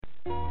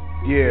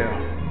Yeah.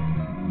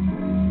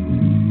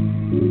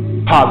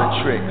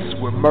 Poli-Tricks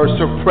with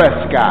Mercer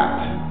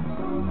Prescott.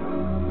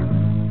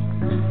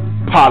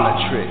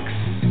 Poli-Tricks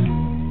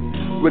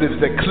with his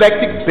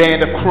eclectic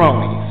band of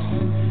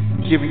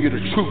cronies, giving you the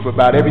truth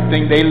about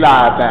everything they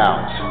lie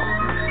about.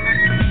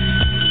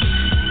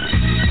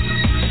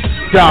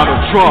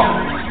 Donald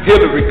Trump,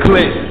 Hillary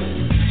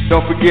Clinton,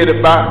 don't forget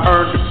about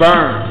Earn to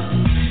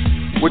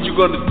Burn. What you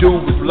gonna do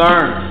is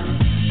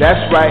learn.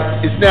 That's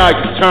right, it's now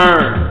your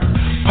turn.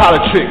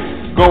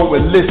 Poli-Tricks, go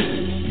and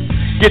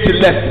listen. Get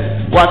your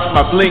lesson, watch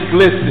my blink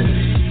glisten.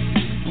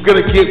 I'm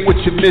gonna get what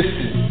you're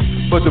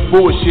missing. But the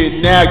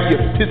bullshit now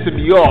you're pissing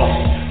me off.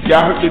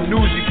 Y'all heard the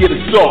news, you get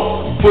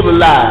assault, full of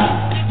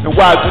lies. And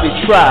why do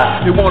they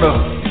try? They wanna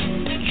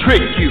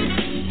trick you.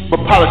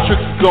 But Poli-Tricks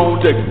is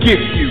going to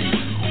gift you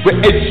with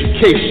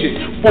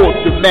education for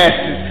the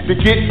masses to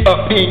get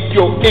up in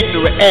your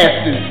ignorant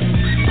asses.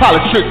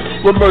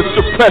 Poli-Tricks with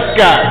Mercer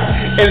Prescott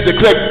and the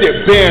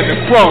eclectic band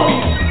of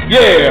cronies.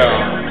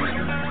 Yeah.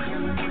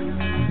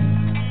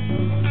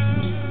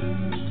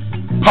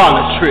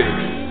 Poli-Tricks.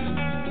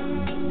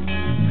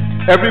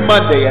 Every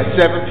Monday at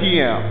 7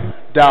 p.m.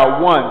 Dial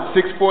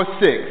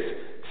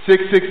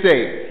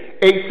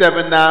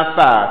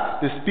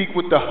 1-646-668-8795 to speak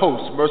with the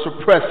host, Mercer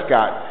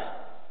Prescott,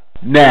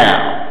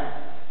 now.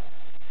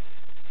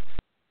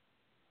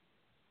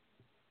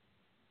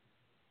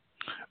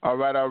 All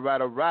right.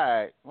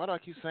 Why do I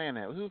keep saying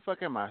that? Who the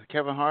fuck am I?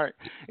 Kevin Hart?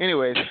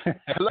 Anyways,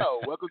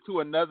 hello. Welcome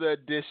to another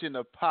edition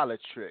of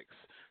Poli-Tricks.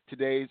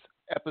 Today's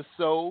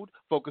episode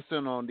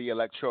focusing on the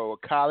Electoral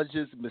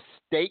College's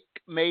mistake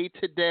made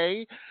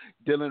today,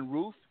 Dylan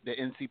Roof, the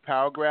NC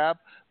power grab,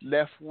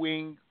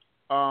 left-wing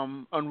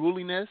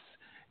unruliness,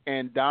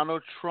 and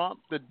Donald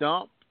Trump, the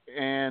dump,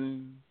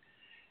 and,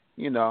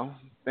 you know,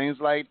 things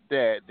like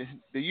that.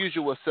 The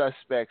usual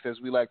suspects,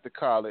 as we like to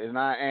call it. And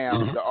I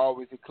am the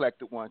always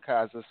eclectic one,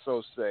 Kaza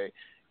Sose.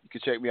 You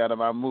can check me out of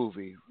my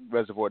movie,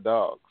 Reservoir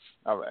Dogs.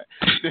 All right.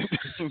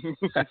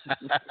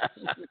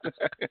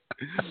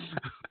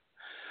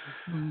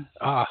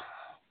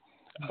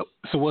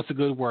 So what's a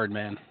good word,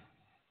 man?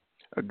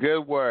 A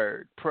good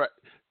word.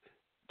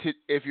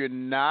 If you're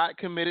not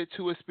committed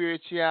to a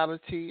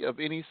spirituality of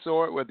any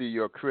sort, whether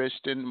you're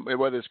Christian,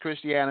 whether it's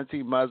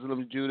Christianity,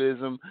 Muslim,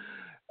 Judaism,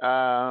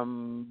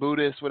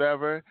 Buddhist,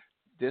 whatever,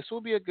 this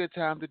will be a good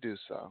time to do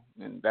so.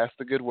 And that's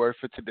the good word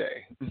for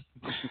today.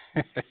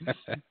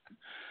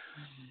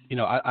 You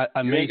know, I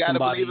you made ain't gotta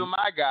somebody... believe in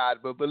my God,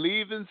 but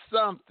believe in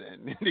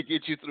something to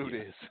get you through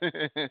this.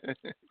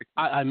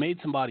 I made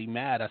somebody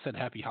mad. I said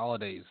happy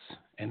holidays,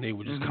 and they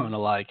were just kind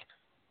of like,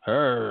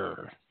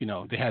 her. You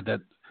know, they had that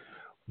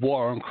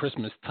war on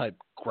Christmas type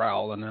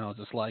growl, and I was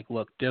just like,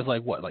 look, there's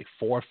like 4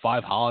 or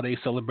 5 holidays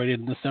celebrated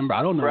in December.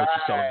 I don't know what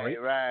you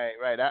celebrate. Right.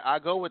 I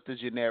go with the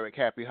generic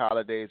happy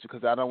holidays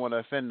because I don't want to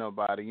offend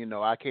nobody. You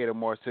know, I cater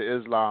more to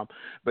Islam,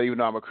 but even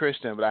though I'm a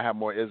Christian, but I have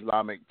more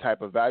Islamic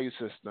type of value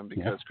system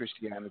because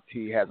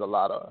Christianity has a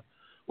lot of,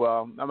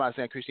 well, I'm not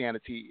saying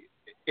Christianity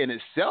in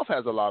itself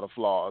has a lot of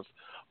flaws,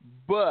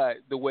 but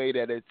the way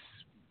that it's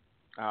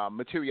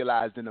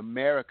materialized in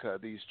America,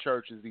 these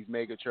churches, these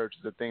mega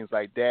churches and things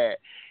like that,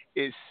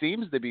 it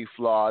seems to be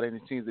flawed, and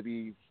it seems to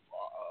be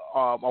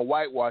a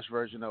whitewashed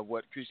version of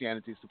what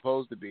Christianity is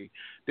supposed to be.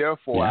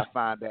 Therefore, I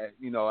find that,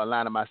 you know,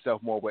 aligning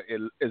myself more with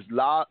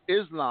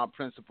Islam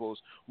principles,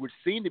 which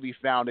seem to be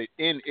founded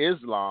in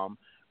Islam,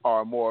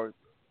 are more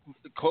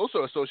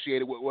closer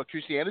associated with what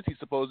Christianity is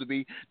supposed to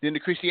be than the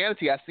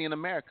Christianity I see in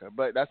America.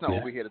 But that's not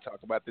what we're here to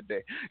talk about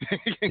today.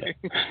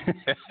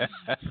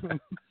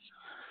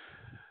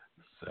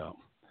 So,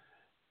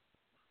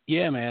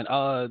 yeah, man.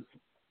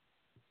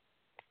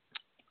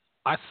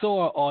 I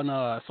saw an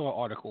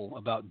article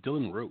about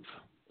Dylan Roof.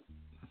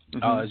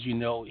 As you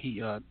know, he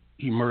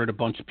murdered a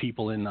bunch of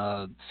people in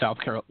South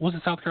Carolina. Was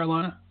it South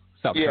Carolina?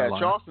 Carolina.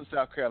 Charleston,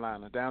 South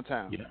Carolina,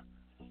 downtown. Yeah.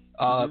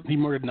 He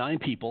murdered 9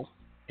 people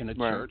in a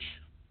church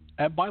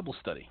at Bible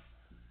study.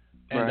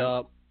 And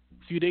a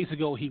few days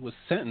ago, he was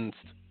sentenced.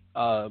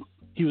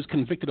 He was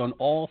convicted on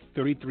all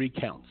 33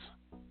 counts,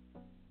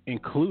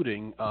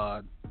 including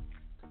 9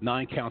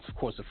 counts, of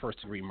course, of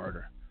first-degree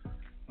murder.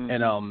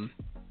 And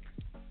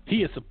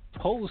he is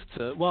supposed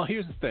to. Well,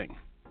 here's the thing.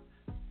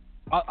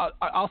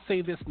 I'll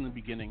say this in the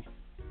beginning.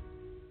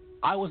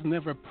 I was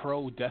never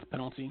pro-death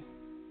penalty,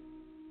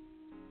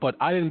 but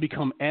I didn't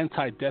become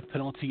anti-death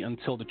penalty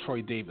until the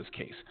Troy Davis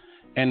case.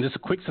 And there's a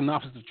quick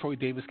synopsis of the Troy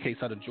Davis case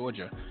out of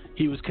Georgia.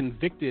 He was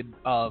convicted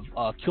of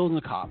killing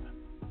a cop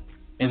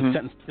and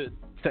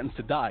sentenced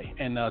to die,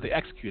 and they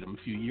executed him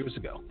a few years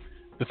ago.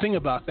 The thing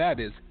about that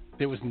is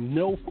there was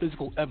no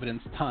physical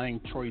evidence tying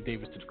Troy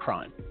Davis to the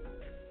crime.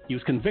 He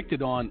was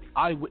convicted on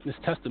eyewitness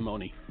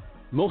testimony.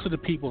 Most of the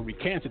people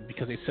recanted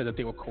because they said that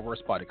they were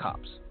coerced by the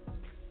cops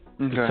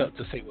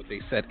to say what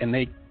they said, and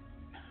they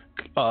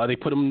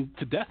put him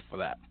to death for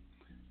that.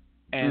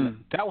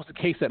 And that was the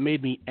case that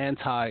made me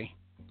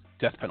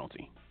anti-death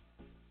penalty.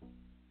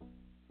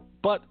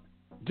 But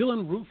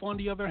Dylan Roof, on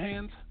the other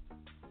hand,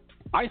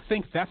 I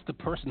think that's the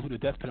person who the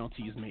death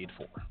penalty is made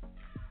for.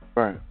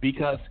 Right.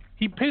 Because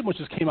he pretty much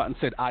just came out and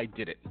said, I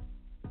did it.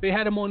 They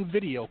had him on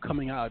video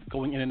going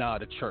in and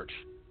out of the church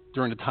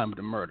during the time of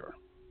the murder.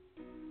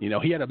 You know,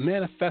 he had a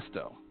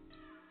manifesto.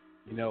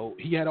 You know,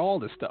 he had all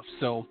this stuff.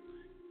 So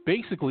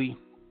basically,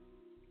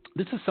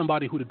 this is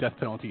somebody who the death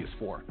penalty is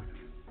for.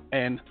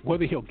 And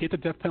whether he'll get the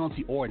death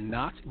penalty or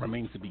not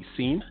remains to be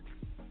seen.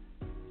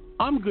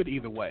 I'm good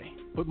either way.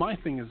 But my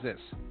thing is this.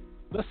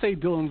 Let's say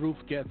Dylann Roof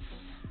gets...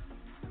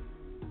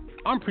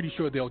 I'm pretty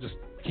sure they'll just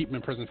keep him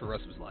in prison for the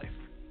rest of his life.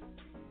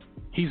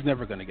 He's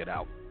never going to get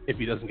out if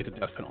he doesn't get the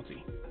death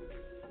penalty.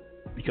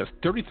 Because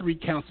 33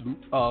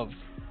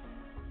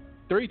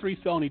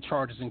 felony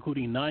charges,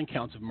 including 9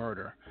 counts of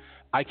murder,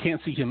 I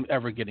can't see him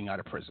ever getting out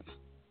of prison.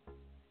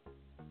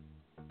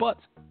 But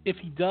if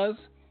he does,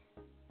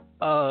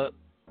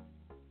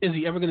 is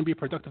he ever going to be a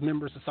productive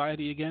member of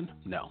society again?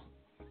 No.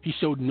 He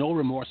showed no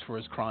remorse for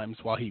his crimes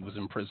while he was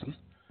in prison.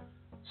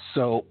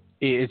 So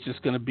it's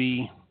just going to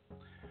be...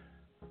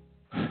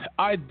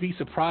 I'd be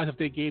surprised if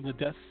they gave him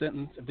the death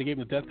sentence, if they gave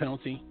him the death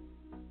penalty.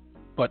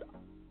 But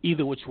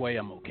either which way,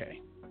 I'm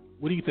okay.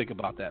 What do you think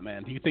about that,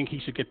 man? Do you think he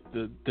should get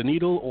the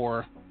needle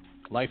or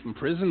life in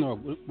prison, or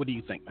what do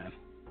you think, man?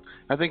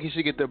 I think he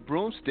should get the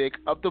broomstick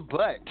up the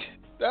butt.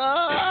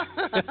 I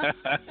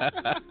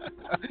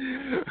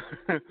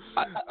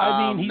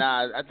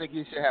think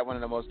he should have one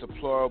of the most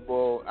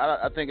deplorable.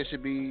 I think it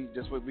should be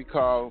just what we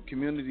call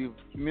community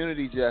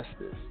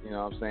justice. You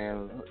know what I'm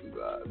saying?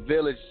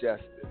 Village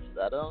justice.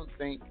 I don't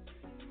think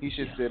he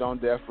should sit on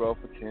death row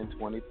for 10,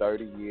 20,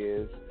 30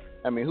 years.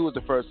 I mean, who was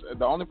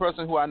the only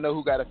person who I know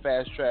who got a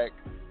fast track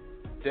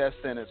death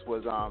sentence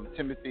was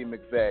Timothy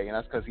McVeigh, and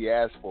that's because he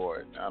asked for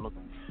it. I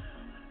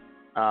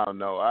don't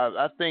know.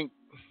 I think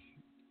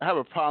I have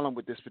a problem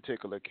with this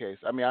particular case.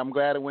 I mean, I'm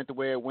glad it went the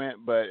way it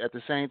went, but at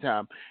the same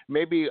time,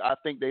 maybe I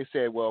think they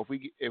said, well,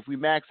 if we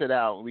max it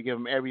out and we give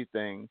them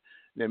everything,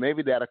 then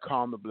maybe that'll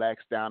calm the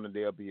blacks down and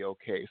they'll be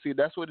okay. See,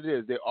 that's what it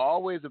is. They're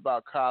always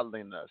about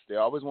coddling us. They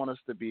always want us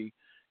to be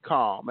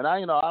calm. And I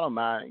don't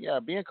mind. Yeah,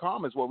 being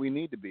calm is what we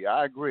need to be.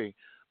 I agree.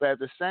 But at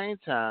the same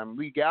time,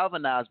 we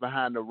galvanize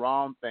behind the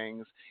wrong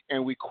things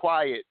and we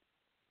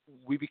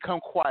become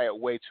quiet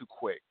way too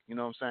quick. You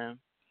know what I'm saying?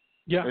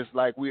 Yeah. It's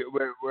like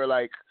we're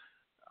like,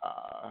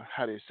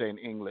 how do you say in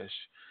English?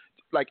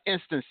 Like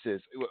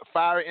instances,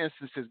 fire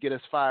instances get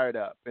us fired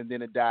up, and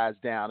then it dies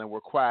down, and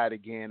we're quiet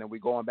again, and we're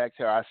going back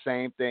to our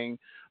same thing,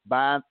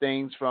 buying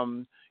things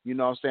from, you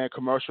know what I'm saying,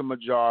 commercial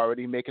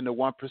majority, making the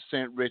 1%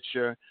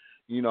 richer,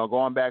 you know,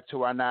 going back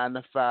to our 9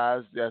 to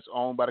 5s that's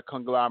owned by the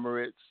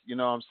conglomerates, you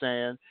know what I'm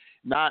saying?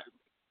 Not.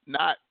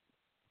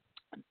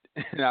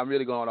 And I'm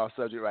really going off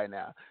subject right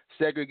now.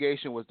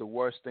 Segregation was the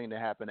worst thing that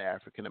happened to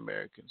African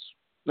Americans.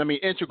 I mean,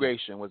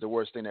 integration was the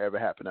worst thing that ever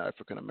happened to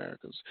African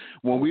Americans.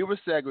 When we were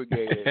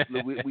segregated,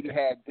 we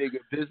had bigger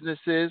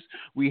businesses,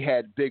 we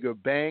had bigger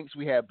banks,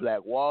 we had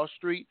Black Wall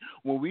Street.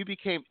 When we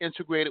became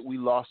integrated, we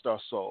lost our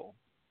soul.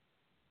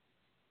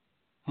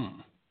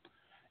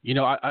 You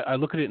know, I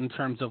look at it in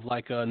terms of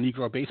like a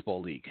Negro Baseball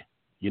League,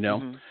 you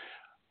know.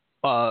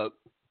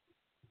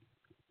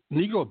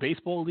 Negro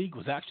Baseball League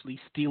was actually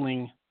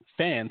stealing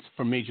fans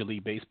from Major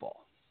League Baseball.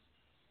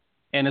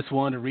 And it's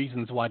one of the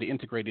reasons why they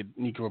integrated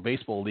Negro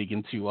Baseball League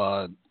into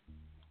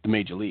the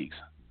major leagues,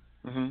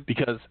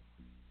 because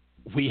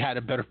we had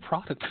a better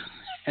product,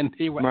 and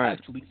they were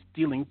actually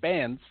stealing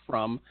fans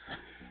from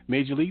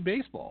Major League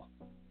Baseball,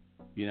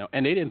 you know.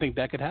 And they didn't think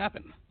that could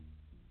happen,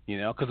 you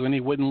know, because when they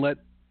wouldn't let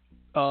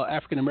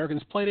African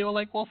Americans play, they were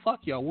like, "Well,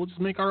 fuck y'all, we'll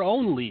just make our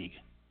own league."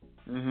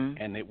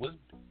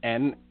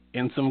 And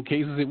in some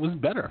cases, it was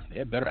better. They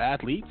had better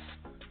athletes,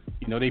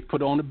 you know. They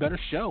put on a better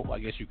show, I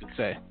guess you could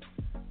say.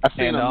 I've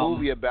seen a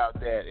movie about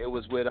that. It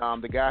was with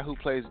the guy who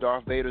plays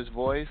Darth Vader's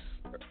voice.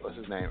 What's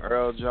his name?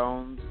 Earl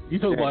Jones. You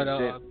talking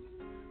about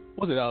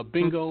was it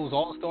Bingo's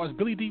All Stars?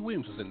 Billy D.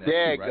 Williams was in that.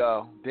 There you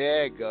go.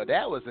 There you go.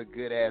 That was a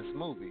good ass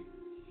movie.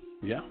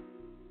 Yeah.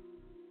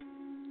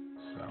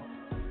 So,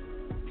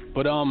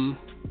 but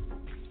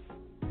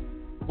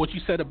what you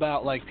said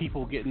about like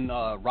people getting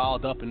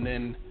riled up and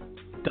then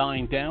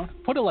dying down.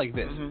 Put it like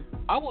this.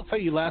 I will tell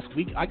you, last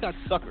week I got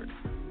suckered.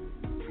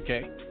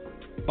 Okay,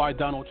 by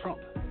Donald Trump.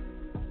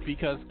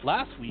 Because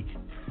last week,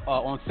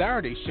 on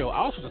Saturday's show,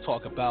 I was supposed to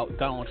talk about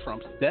Donald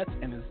Trump's debts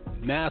and his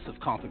massive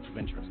conflicts of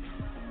interest,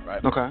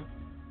 right? Okay.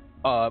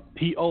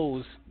 He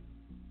owes,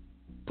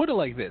 put it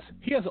like this,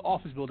 he has an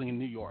office building in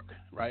New York,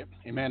 right,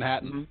 in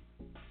Manhattan.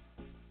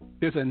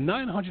 There's a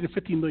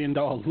 $950 million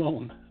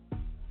loan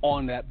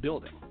on that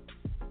building,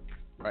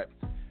 right?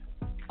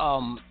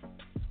 Some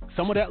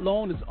of that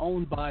loan is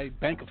owned by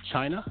Bank of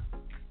China.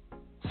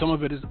 Some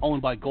of it is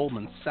owned by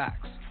Goldman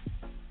Sachs.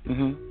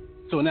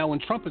 So now when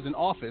Trump is in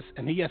office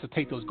and he has to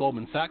take those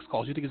Goldman Sachs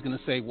calls, you think he's going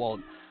to say, well,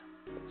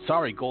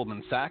 sorry,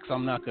 Goldman Sachs,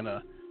 I'm not going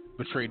to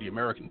betray the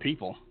American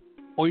people?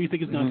 Or you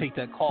think he's going to take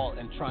that call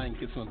and try and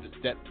get some of his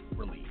debt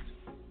relieved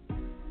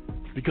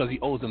because he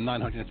owes them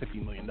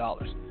 $950 million?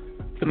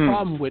 The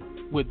problem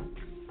with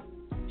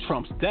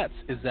Trump's debts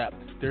is that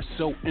they're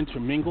so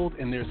intermingled,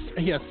 and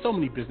he has so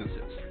many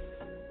businesses,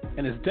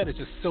 and his debt is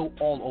just so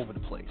all over the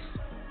place.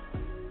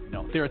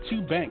 No, there are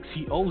two banks.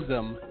 He owes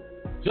them,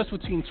 just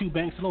between two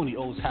banks alone, he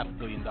owes $500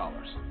 million.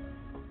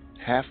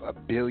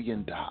 $500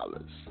 million.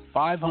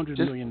 $500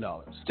 million.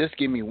 Just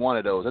give me one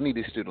of those. I need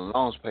these student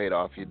loans paid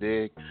off, you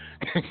dig?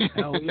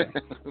 Hell yeah.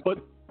 But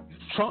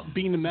Trump,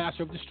 being the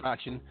master of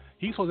distraction,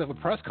 he's supposed to have a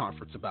press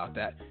conference about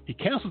that. He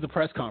cancels the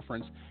press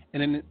conference,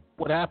 and then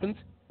what happens?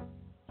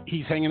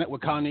 He's hanging out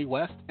with Kanye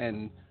West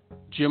and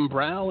Jim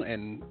Brown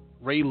and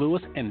Ray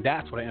Lewis, and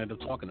that's what I ended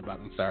up talking about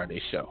on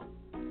Saturday's show,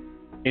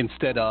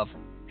 instead of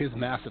his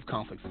massive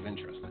conflicts of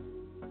interest.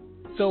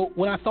 So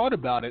when I thought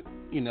about it,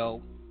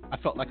 I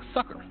felt like a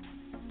sucker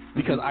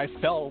because I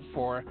fell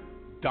for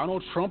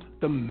Donald Trump,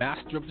 the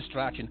master of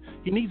distraction.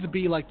 He needs to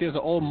be like, there's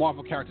an old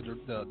Marvel character,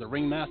 the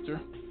Ringmaster,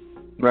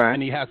 right?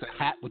 And he has a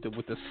hat with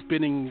the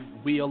spinning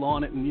wheel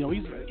on it, and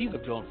he's a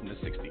villain from the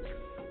 '60s.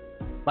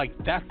 Like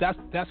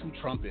that's who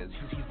Trump is.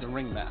 He's the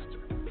Ringmaster.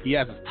 He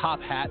has his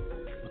top hat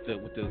with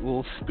the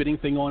little spinning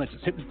thing on it,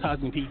 just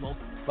hypnotizing people.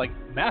 Like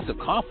massive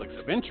conflicts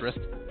of interest.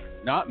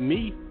 Not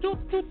me. Right.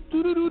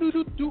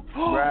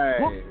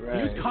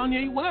 Here's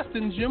Kanye West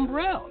and Jim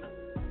Brown.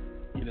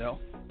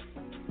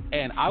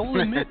 And I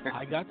will admit,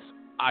 I got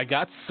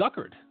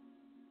suckered.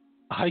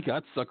 I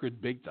got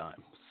suckered big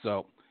time.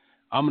 So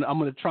I'm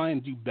gonna try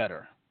and do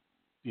better.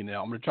 I'm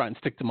gonna try and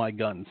stick to my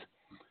guns.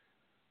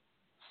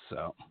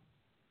 So,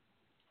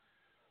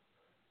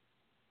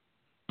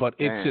 but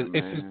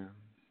it's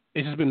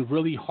just been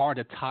really hard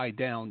to tie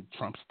down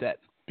Trump's debt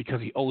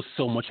because he owes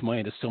so much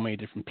money to so many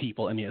different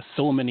people, and he has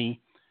so many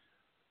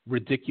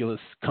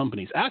ridiculous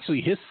companies.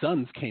 Actually, his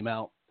sons came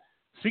out.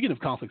 Speaking of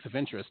conflicts of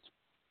interest,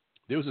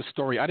 there was a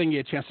story. I didn't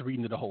get a chance to read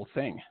into the whole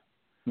thing,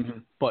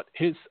 but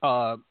his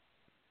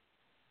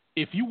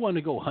if you want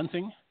to go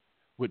hunting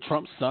with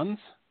Trump's sons,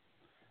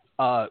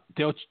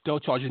 they'll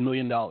charge you $1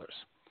 million.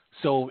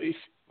 So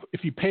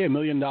if you pay $1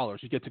 million,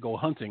 you get to go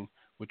hunting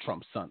with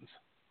Trump's sons.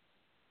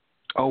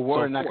 Oh,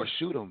 word! And I could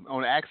shoot him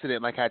on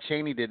accident, like how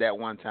Cheney did that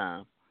one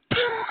time.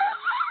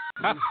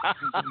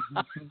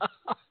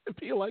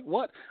 Be like,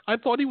 what? I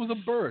thought he was a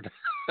bird.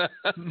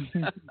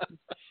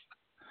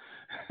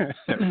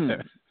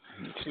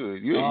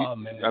 Shoot,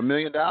 $1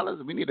 million?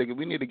 We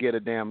need to get a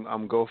damn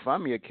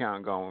GoFundMe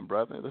account going,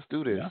 brother. Let's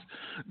do this.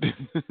 Yeah.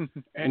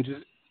 And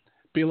just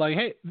be like,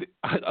 hey,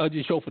 I'll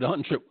just show for the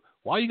hunting trip.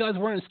 Why are you guys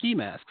wearing ski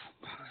masks?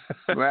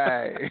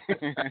 Right.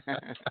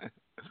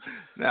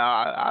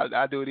 Now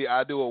I do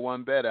it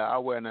one better. I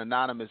wear an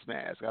anonymous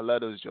mask. I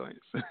love those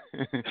joints.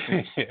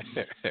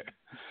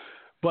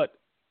 But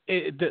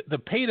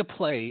the pay to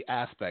play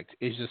aspect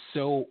is just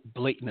so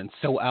blatant and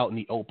so out in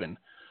the open.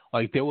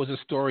 Like there was a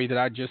story that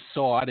I just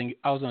saw. I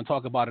was going to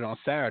talk about it on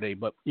Saturday,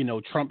 but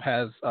Trump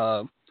has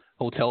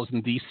hotels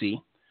in D.C.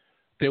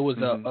 There was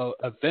a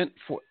event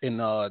for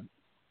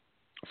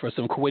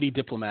some Kuwaiti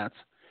diplomats.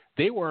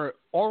 They were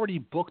already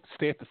booked to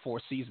stay at the Four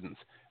Seasons.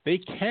 They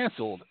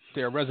canceled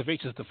their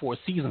reservations at the Four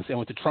Seasons and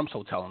went to Trump's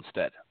hotel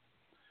instead.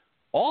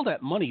 All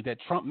that money that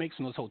Trump makes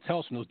from those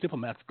hotels from those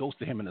diplomats goes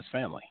to him and his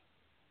family.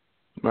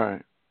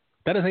 Right.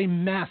 That is a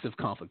massive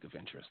conflict of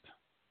interest.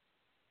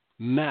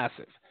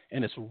 Massive.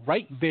 And it's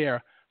right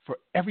there for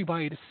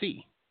everybody to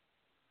see.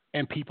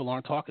 And people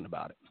aren't talking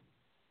about it.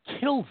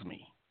 Kills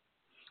me.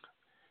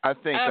 I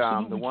think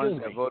the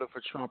ones that voted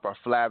for Trump are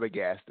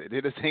flabbergasted.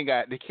 They just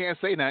they can't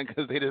say nothing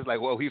because they just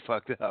like, well, we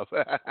fucked up.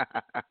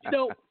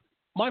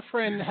 My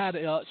friend had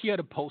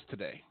a post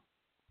today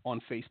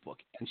on Facebook,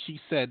 and she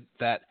said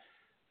that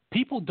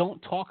people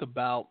don't talk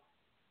about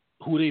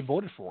who they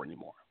voted for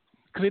anymore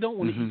because they don't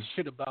want to eat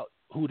shit about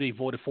who they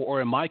voted for,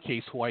 or in my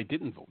case, who I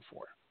didn't vote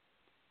for.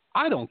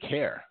 I don't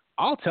care.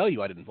 I'll tell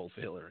you I didn't vote for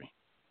Hillary,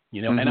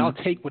 and I'll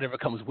take whatever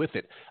comes with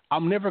it.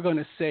 I'm never going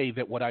to say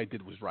that what I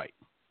did was right.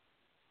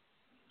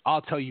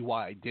 I'll tell you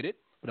why I did it,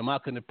 but I'm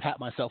not going to pat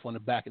myself on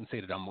the back and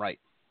say that I'm right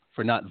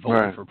for not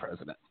voting for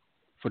president,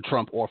 for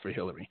Trump or for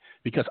Hillary,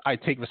 because I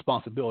take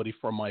responsibility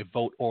for my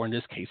vote, or in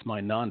this case, my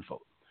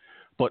non-vote.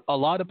 But a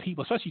lot of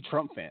people, especially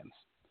Trump fans,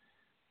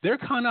 they're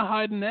kind of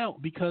hiding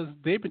out because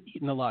they've been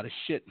eating a lot of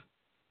shit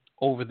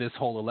over this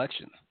whole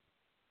election,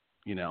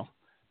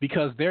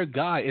 because their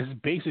guy is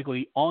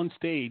basically on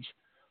stage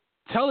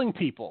telling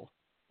people,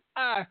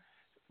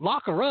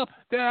 lock her up.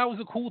 That was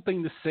a cool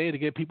thing to say to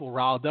get people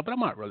riled up, but I'm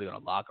not really going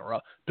to lock her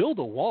up. Build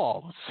a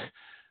wall. I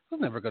was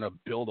never going to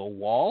build a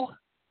wall.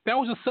 That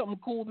was just something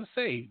cool to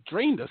say.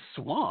 Drain the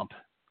swamp.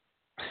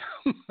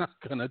 I'm not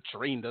going to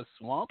drain the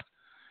swamp.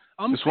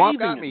 I'm the swamp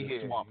saving got me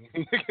here. Swamp.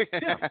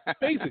 Yeah,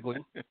 basically.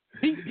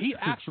 He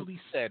actually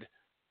said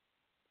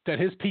that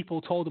his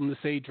people told him to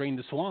say drain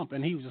the swamp,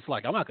 and he was just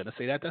like, I'm not going to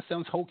say that. That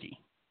sounds hokey.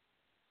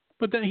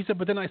 But then he said,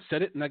 but then I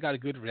said it, and I got a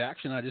good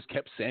reaction. I just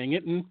kept saying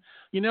it, and,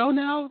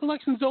 now the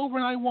election's over,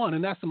 and I won,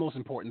 and that's the most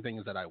important thing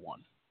is that I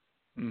won.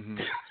 Mm-hmm.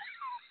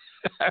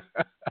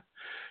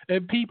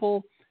 And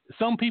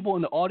some people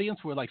in the audience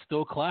were, like,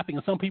 still clapping,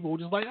 and some people were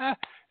just like,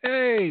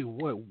 hey,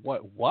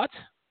 what?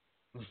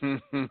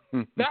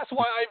 That's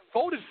why I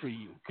voted for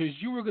you, because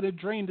you were going to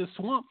drain the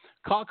swamp.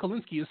 Carl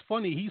Kalinske is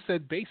funny. He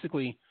said,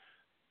 basically,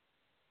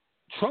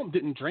 Trump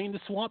didn't drain the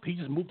swamp. He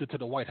just moved it to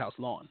the White House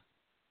lawn.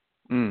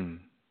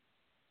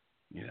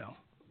 you know.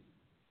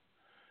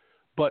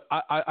 But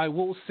I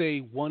will say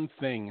one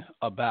thing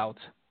about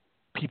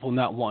people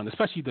not wanting,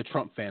 especially the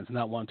Trump fans,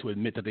 not wanting to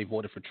admit that they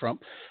voted for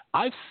Trump.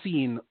 I've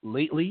seen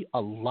lately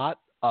a lot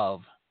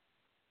of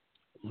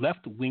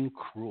left-wing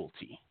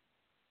cruelty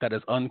that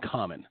is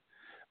uncommon.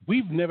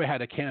 We've never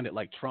had a candidate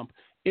like Trump.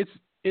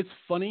 It's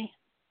funny.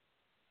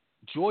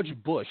 George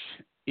Bush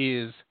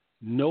is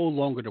no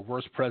longer the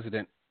worst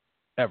president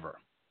ever.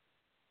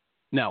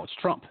 Now it's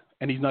Trump,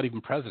 and he's not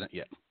even president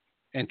yet.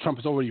 And Trump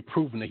has already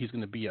proven that he's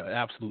going to be an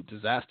absolute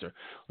disaster.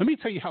 Let me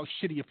tell you how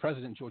shitty a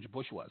president George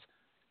Bush was.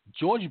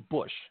 George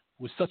Bush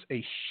was such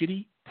a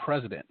shitty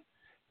president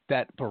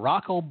that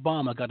Barack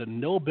Obama got a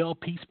Nobel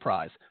Peace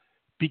Prize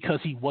because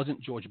he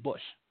wasn't George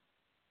Bush.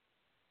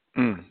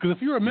 Because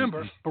if you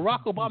remember,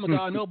 Barack Obama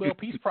got a Nobel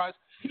Peace Prize.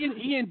 He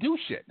didn't do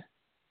shit.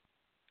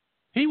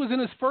 He was in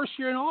his first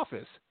year in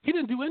office. He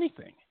didn't do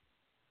anything.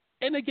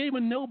 And they gave him a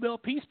Nobel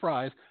Peace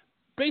Prize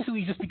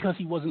basically just because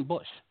he wasn't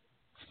Bush.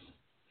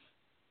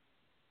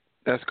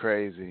 That's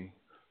crazy.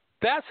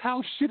 That's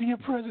how shitty a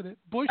president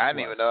Bush was. I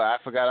didn't even know. I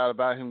forgot all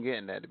about him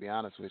getting that, to be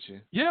honest with you.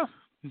 Yeah.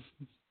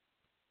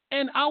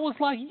 And I was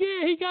like,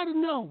 yeah, he got to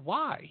know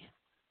why.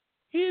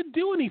 He didn't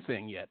do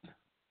anything yet.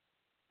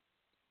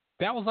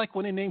 That was like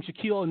when they named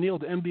Shaquille O'Neal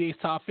the NBA's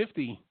top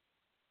 50.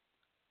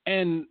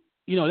 And,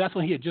 you know, that's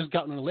when he had just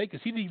gotten on the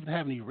Lakers. He didn't even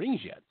have any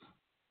rings yet.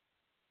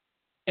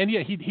 And,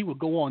 yeah, he would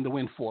go on to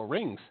win 4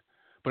 rings.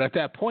 But at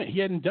that point, he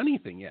hadn't done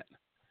anything yet.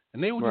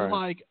 And they were just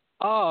like,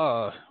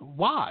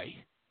 why?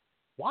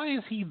 Why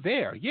is he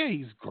there? Yeah,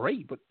 he's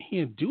great, but he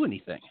didn't do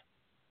anything.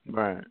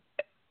 Right.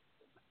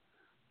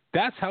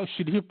 That's how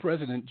shitty a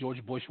president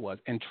George Bush was.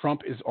 And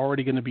Trump is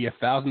already going to be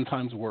 1,000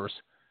 times worse,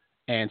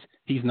 and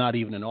he's not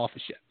even in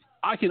office yet.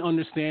 I can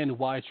understand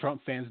why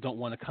Trump fans don't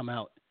want to come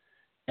out.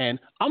 And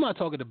I'm not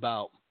talking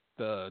about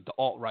the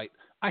alt-right.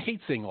 I hate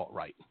saying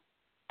alt-right.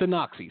 The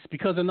Nazis.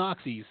 Because the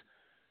Nazis,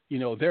 you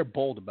know, they're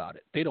bold about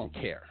it. They don't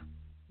care.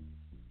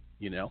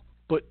 You know?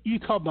 But you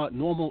talk about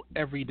normal,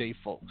 everyday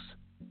folks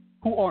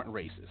who aren't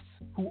racists,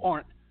 who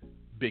aren't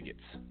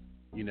bigots,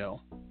 you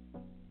know,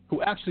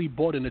 who actually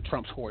bought into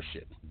Trump's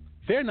horseshit.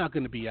 They're not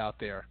going to be out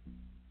there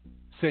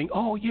saying,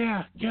 oh,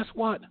 yeah, guess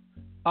what?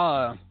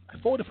 I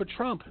voted for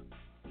Trump.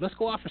 Let's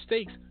go out for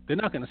steaks. They're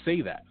not going to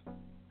say that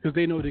because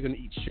they know they're going to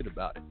eat shit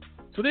about it.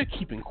 So they're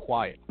keeping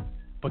quiet.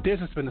 But there's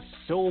just been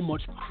so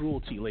much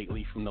cruelty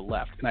lately from the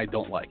left, and I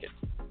don't like it.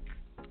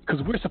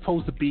 Because we're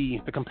supposed to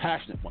be the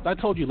compassionate ones. I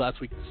told you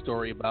last week the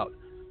story about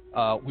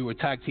we were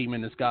tag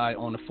teaming this guy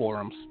on the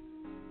forums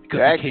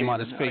because he came out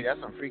his face.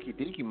 That's some freaky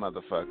deaky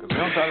motherfuckers. We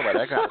don't talk about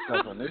that kind of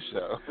stuff on this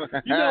show.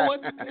 You know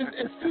what?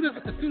 As soon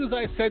as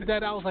I said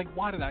that, I was like,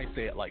 why did I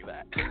say it like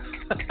that?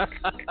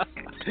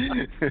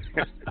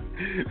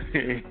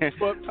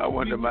 But I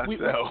wonder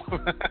myself.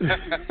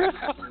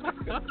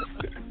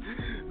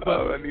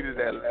 I needed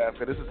that laugh.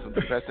 This is some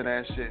depressing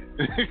ass shit.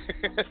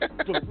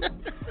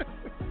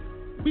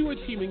 We were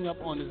teaming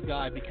up on this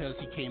guy because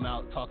he came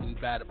out talking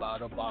bad about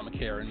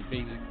Obamacare and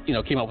basically, you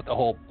know, came out with the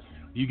whole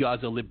 "you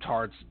guys are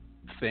libtards"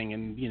 thing,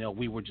 and you know,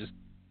 we were just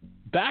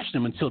bashing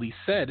him until he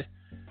said,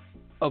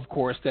 of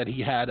course, that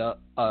he had a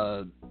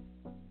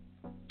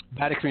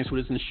bad experience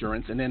with his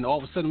insurance, and then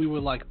all of a sudden we were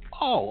like,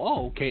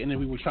 oh, okay, and then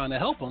we were trying to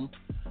help him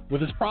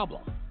with his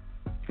problem.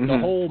 Mm-hmm. The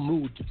whole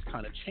mood just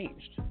kind of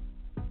changed.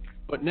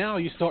 But now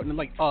you're starting to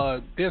like,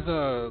 there's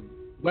a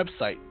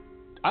website.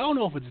 I don't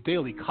know if it's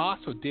Daily Kos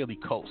or Daily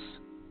Kos,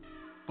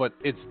 but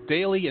it's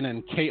Daily and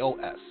then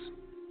KOS.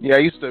 Yeah,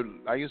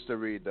 I used to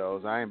read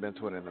those. I ain't been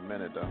to it in a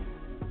minute though.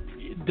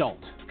 Don't,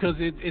 because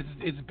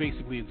it's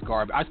basically it's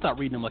garbage. I stopped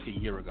reading them like a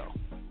year ago.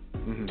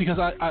 Mm-hmm. Because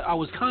I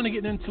was kind of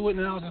getting into it,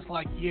 and I was just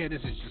like, yeah,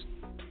 this is just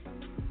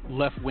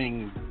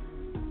left-wing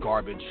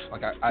garbage.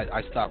 Like,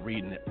 I stopped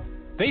reading it.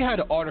 They had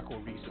an article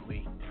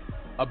recently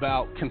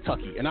about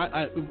Kentucky, and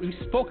we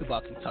spoke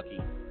about Kentucky,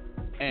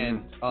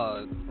 and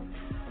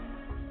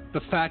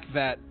the fact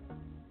that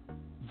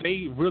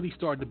they really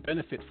started to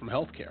benefit from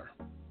healthcare.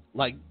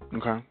 Like,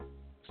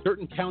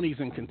 certain counties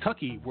in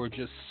Kentucky were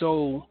just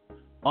so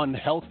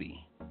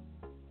unhealthy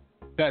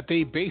that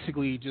they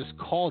basically just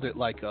called it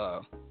like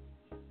what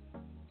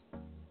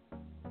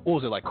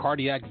was it, like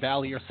Cardiac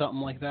Valley or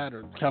something like that?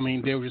 Or I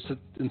mean, they were just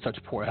in such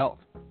poor health,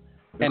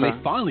 and they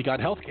finally got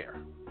health care.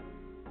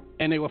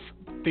 And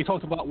they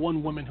talked about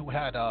one woman who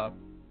had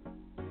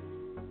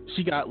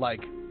she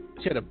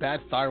had a bad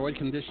thyroid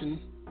condition.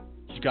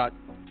 She got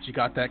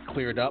that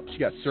cleared up. She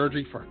got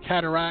surgery for her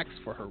cataracts,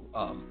 for her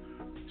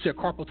she had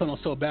carpal tunnel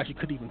so bad she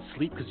couldn't even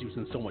sleep because she was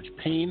in so much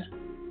pain.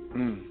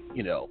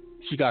 You know,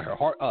 she got her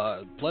heart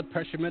blood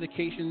pressure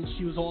medication.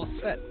 She was all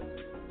set.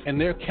 And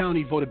their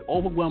county voted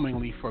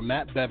overwhelmingly for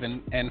Matt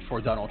Bevin and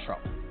for Donald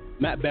Trump.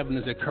 Matt Bevin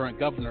is their current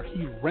governor.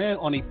 He ran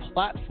on a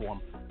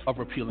platform of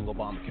repealing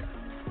Obamacare.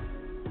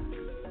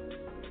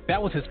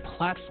 That was his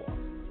platform.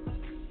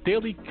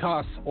 Daily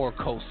Kos or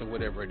Kos or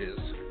whatever it is,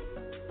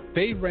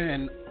 they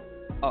ran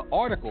an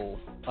article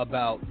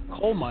about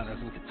coal miners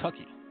in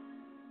Kentucky.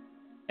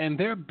 And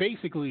they're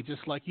basically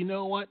just like, you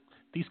know what?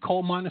 These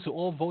coal miners who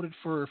all voted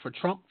for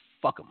Trump,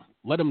 fuck them.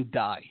 Let them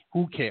die.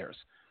 Who cares?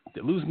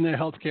 They're losing their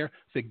health care.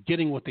 They're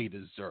getting what they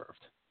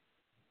deserved.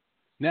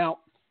 Now,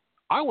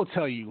 I will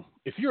tell you,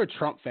 if you're a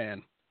Trump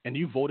fan and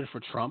you voted for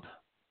Trump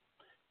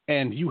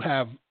and you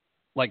have,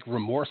 like,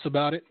 remorse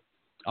about it,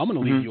 I'm going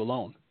to leave you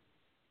alone.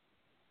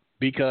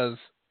 Because,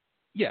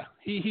 yeah,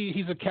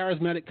 he's a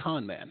charismatic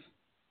con man.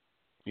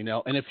 You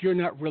know, and if you're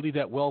not really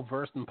that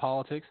well-versed in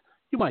politics,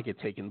 you might get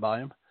taken by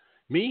him.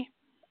 Me,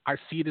 I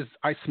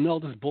smell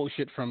this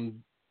bullshit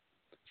from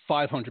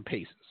 500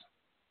 paces.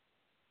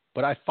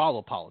 But I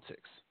follow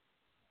politics.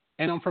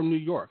 And I'm from New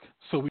York,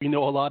 so we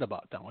know a lot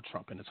about Donald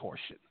Trump and his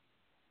horseshit.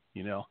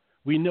 You know,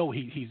 we know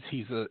he's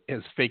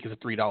as fake as a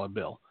 $3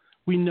 bill.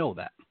 We know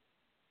that.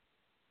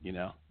 You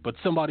know, but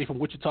somebody from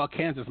Wichita,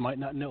 Kansas might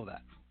not know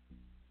that.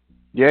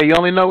 Yeah, you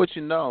only know what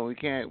you know. We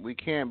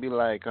can't be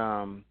like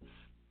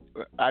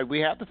we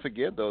have to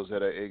forgive those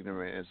that are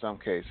ignorant in some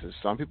cases.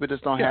 Some people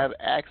just don't have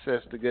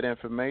access to good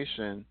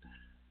information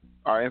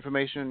or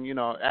information, you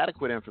know,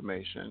 adequate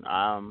information.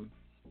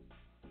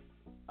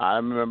 I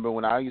remember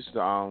when I used to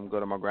go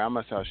to my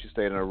grandma's house. She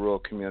stayed in a rural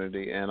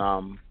community,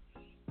 and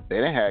they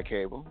didn't have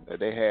cable.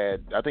 They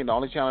had, I think the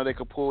only channel they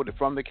could pull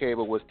from the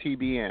cable was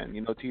TBN.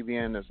 You know,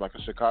 TBN is like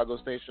a Chicago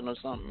station or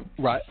something.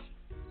 Right.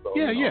 So,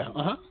 yeah.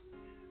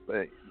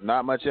 But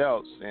not much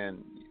else.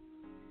 And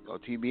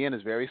TBN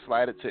is very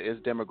slighted to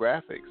its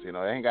demographics. You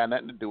know, it ain't got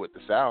nothing to do with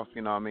the South.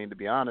 You know what I mean? To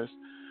be honest.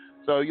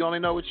 So you only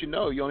know what you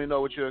know. You only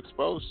know what you're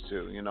exposed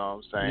to. You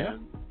know what I'm saying?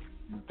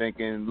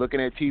 Yeah. Looking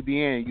at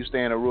TBN, you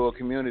stay in a rural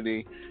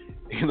community,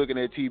 you're looking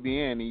at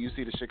TBN and you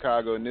see the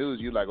Chicago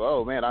news, you're like,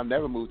 oh man, I've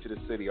never moved to the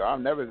city, or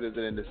I'm never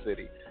visiting the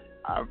city.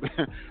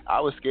 I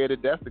was scared to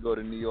death to go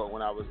to New York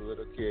when I was a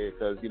little kid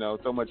because, you know,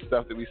 so much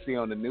stuff that we see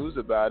on the news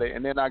about it.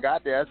 And then I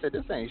got there, I said,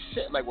 this ain't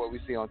shit like what we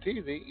see on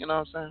TV. You know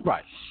what I'm saying?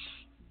 Right.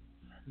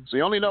 So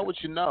you only know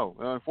what you know.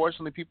 And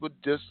unfortunately, people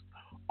just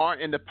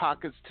aren't in the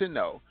pockets to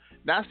know.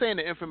 Not saying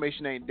the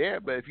information ain't there,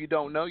 but if you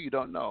don't know, you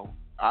don't know.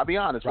 I'll be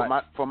honest,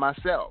 for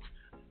myself.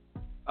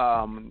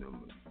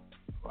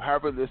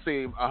 However, let's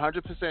say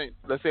 100%.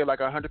 Let's say like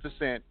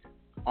 100%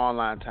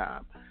 online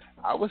time.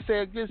 I would say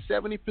a good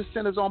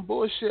 70% is on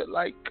bullshit,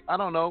 like, I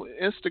don't know,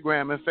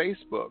 Instagram and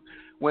Facebook.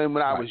 When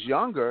I was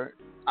younger,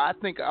 I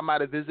think I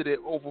might have visited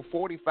over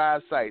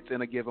 45 sites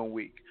in a given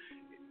week.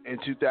 In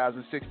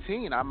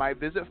 2016, I might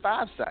visit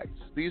 5 sites.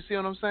 Do you see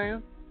what I'm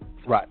saying?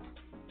 Right.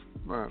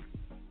 Right.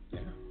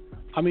 Yeah.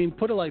 I mean,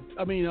 Terry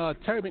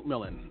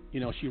McMillan, you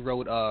know, she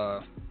wrote,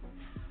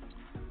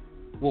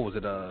 what was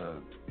it,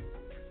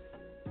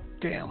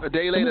 damn. A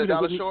Day Later,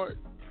 $1 Short?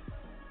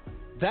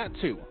 That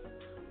too.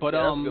 But,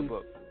 that's a good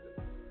book.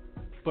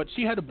 But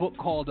she had a book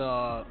called,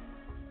 what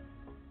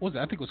was it?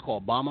 I think it was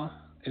called Obama,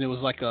 and it was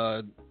like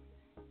a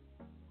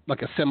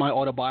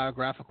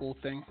semi-autobiographical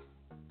thing.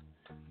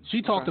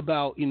 She talked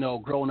about, you know,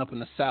 growing up in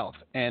the South,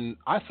 and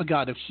I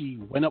forgot if she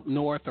went up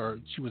north or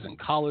she was in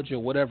college or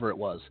whatever it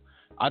was.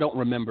 I don't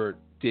remember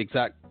the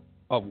exact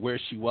of where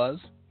she was,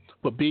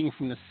 but being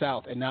from the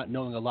South and not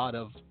knowing a lot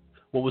of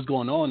what was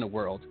going on in the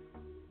world,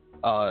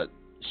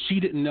 she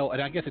didn't know,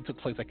 and I guess it took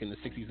place like in the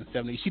 60s and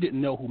 70s, she didn't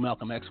know who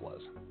Malcolm X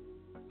was.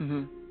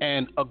 Mm-hmm.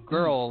 And a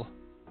girl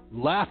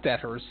laughed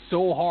at her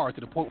so hard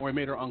to the point where it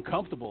made her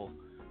uncomfortable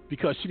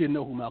because she didn't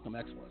know who Malcolm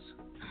X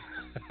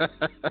was.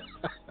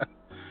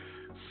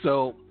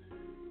 So,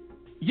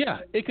 yeah,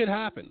 it could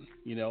happen,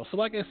 you know. So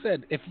like I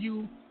said, if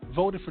you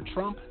voted for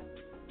Trump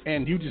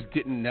and you just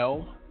didn't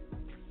know,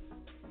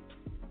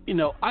 you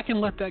know, I can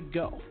let that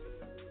go.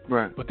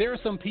 Right. But there are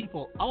some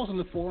people, I was in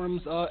the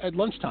forums at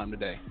lunchtime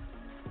today,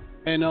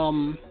 and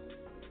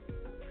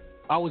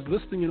I was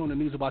listening in on the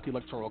news about the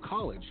Electoral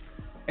College,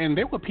 and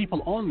there were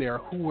people on there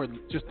who were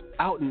just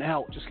out and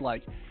out, just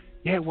like,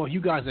 yeah, well, you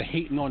guys are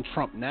hating on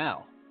Trump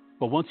now,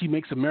 but once he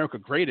makes America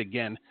great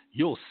again,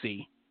 you'll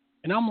see.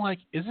 And I'm like,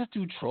 is this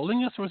dude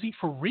trolling us or is he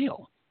for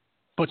real?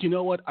 But you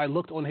know what? I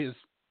looked on his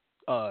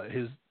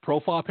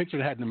profile picture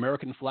that had an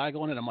American flag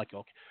on it. I'm like,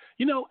 okay,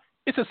 you know,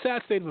 it's a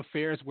sad state of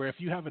affairs where if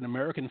you have an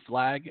American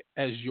flag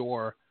as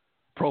your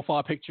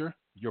profile picture,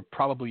 you're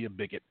probably a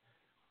bigot.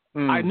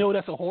 I know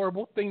that's a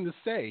horrible thing to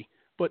say,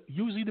 but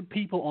usually the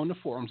people on the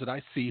forums that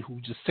I see who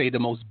just say the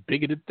most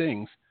bigoted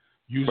things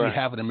usually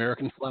have an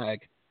American flag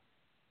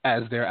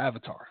as their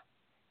avatar.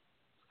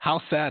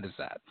 How sad is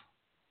that?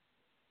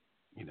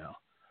 You know?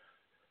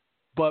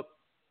 But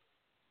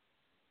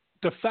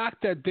the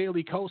fact that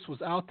Daily Kos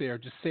was out there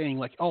just saying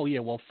like, oh yeah,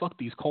 well, fuck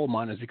these coal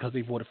miners because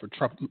they voted for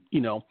Trump, you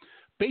know,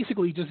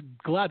 basically just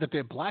glad that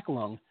their black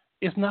lung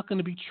is not going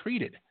to be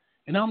treated.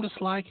 And I'm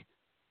just like,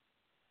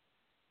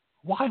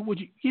 why would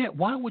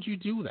you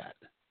do that?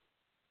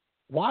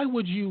 Why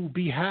would you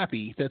be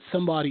happy that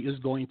somebody is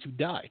going to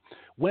die?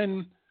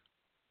 When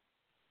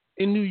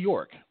in New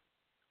York,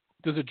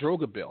 there's a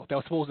droga bill that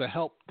was supposed to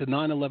help the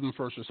 9/11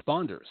 first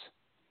responders.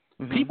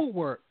 Mm-hmm. People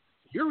were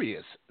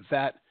furious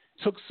that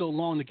it took so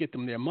long to get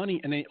them their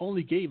money, and they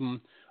only gave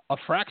them a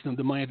fraction of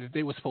the money that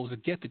they were supposed to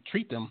get to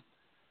treat them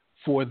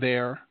for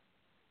their,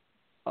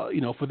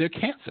 for their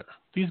cancer.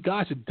 These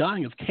guys are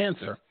dying of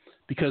cancer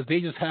because they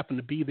just happened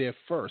to be there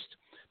first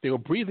They were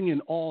breathing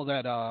in all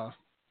that, all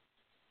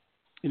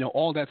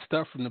that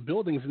stuff from the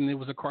buildings, and it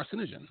was a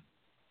carcinogen.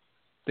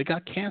 They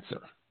got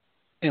cancer.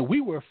 And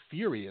we were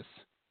furious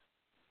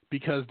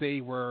because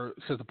the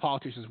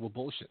politicians were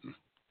bullshitting.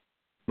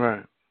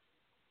 Right.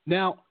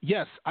 Now,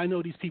 yes, I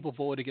know these people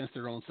voted against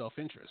their own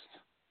self-interest.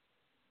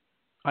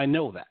 I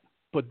know that.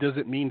 But does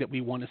it mean that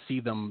we want to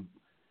see them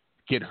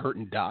get hurt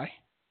and die?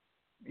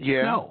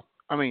 Yeah. No.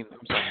 I mean,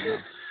 I'm sorry.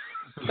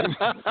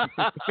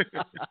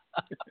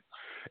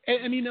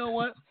 And you know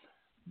what?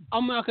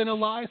 I'm not going to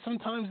lie.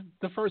 Sometimes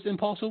the first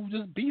impulse will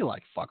just be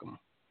like, fuck them.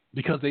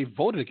 Because they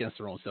voted against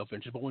their own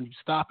self-interest. But when you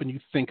stop and you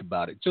think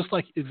about it,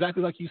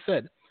 exactly like you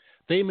said,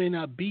 they may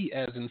not be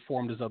as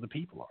informed as other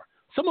people are.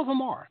 Some of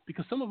them are,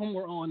 because some of them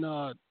were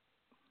on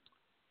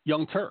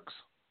Young Turks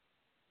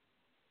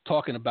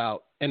talking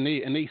about, and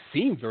they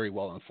seem very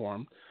well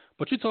informed,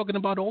 but you're talking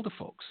about older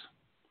folks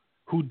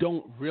who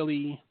don't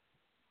really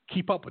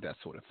keep up with that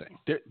sort of thing.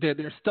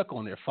 They're stuck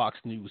on their Fox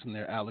News and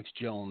their Alex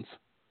Jones,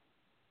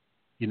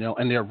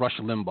 and their Rush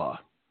Limbaugh,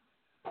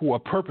 who are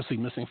purposely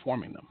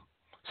misinforming them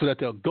so that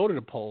they'll go to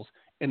the polls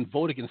and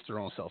vote against their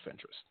own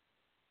self-interest.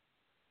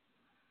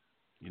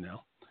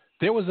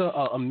 There was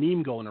a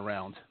meme going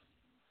around.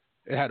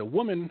 It had a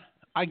woman,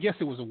 I guess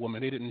it was a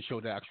woman, they didn't show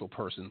the actual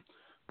person,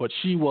 but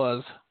she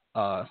was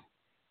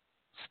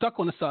stuck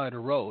on the side of the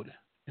road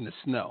in the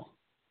snow.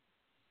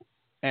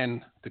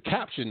 And the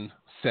caption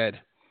said,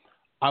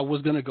 I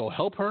was going to go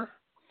help her,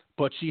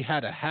 but she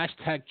had a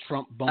hashtag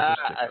Trump bumper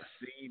sticker. I've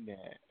seen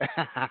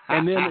that.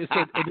 and then it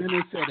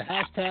said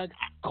hashtag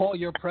call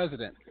your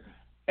president.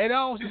 And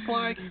I was just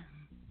like,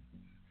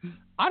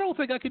 I don't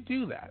think I could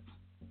do that.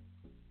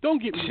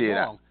 Don't get me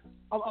wrong.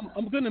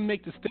 I'm going to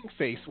make the stink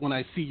face when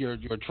I see your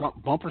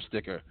Trump bumper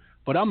sticker,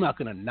 but I'm not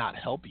going to not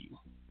help you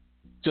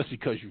just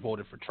because you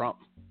voted for Trump.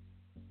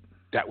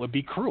 That would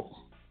be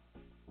cruel.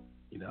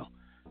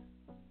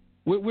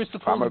 We're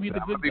supposed to be the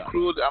good guys.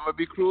 I'm going to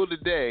be cruel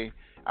today.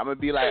 I'm going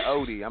to be like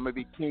Odie. I'm going to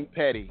be King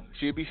Petty.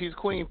 She's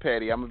Queen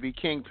Petty. I'm going to be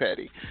King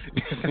Petty.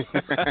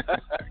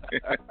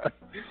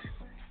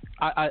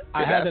 I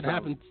had that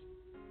happen.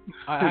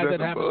 I had that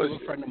happen to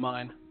a friend of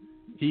mine.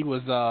 He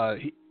was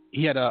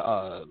he had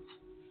a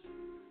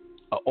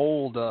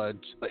old it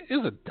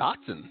was a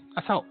Datsun.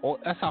 That's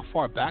how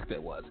far back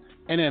that was.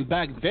 And then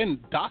back then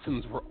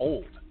Datsuns were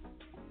old.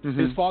 Mm-hmm.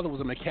 His father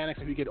was a mechanic,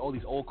 so he'd get all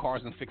these old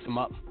cars and fix them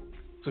up.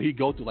 So he'd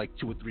go through like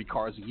 2 or 3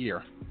 cars a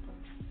year.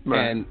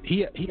 Right. And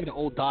he had an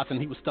old Datsun.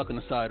 He was stuck on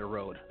the side of the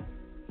road.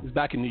 It was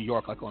back in New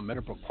York, like on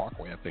Meadowbrook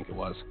Parkway, I think it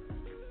was.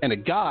 And a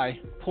guy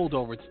pulled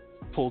over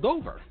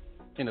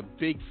in a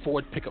big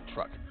Ford pickup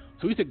truck.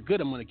 So he said, good,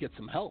 I'm going to get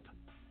some help.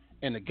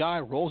 And the guy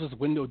rolls his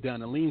window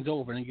down and leans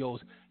over and he goes,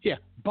 yeah,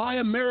 buy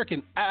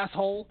American,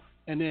 asshole.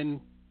 And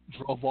then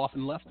drove off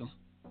and left him.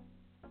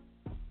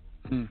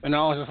 And I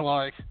was just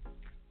like,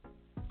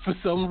 for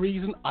some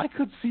reason, I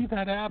could see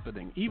that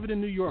happening. Even in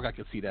New York, I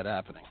could see that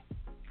happening.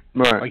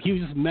 Right. Like, he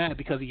was just mad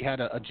because he had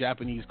a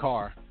Japanese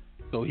car.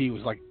 So he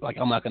was like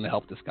I'm not going to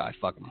help this guy.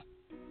 Fuck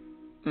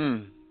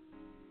him.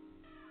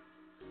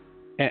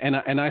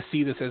 And I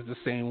see this as the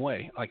same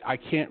way. Like, I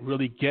can't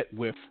really get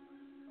with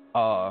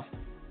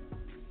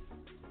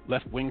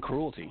left-wing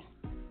cruelty.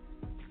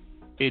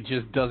 It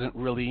just doesn't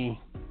really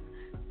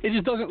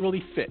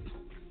fit.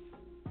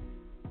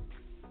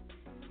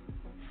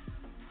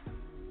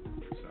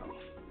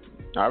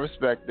 I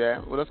respect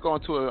that. Well, let's go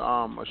into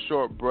a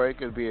short break.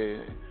 It'll be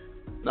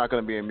not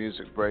going to be a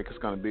music break. It's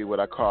going to be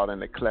what I call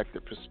an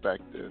eclectic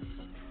perspective.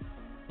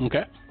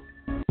 Okay.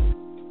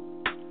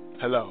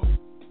 Hello.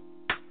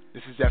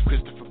 This is F.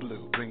 Christopher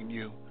Blue bringing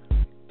you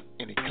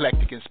an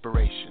eclectic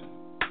inspiration.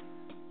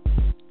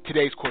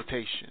 Today's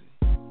quotation.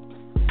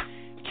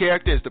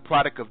 Character is the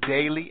product of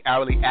daily,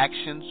 hourly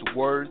actions,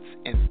 words,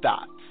 and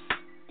thoughts.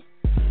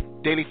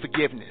 Daily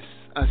forgiveness,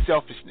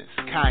 unselfishness,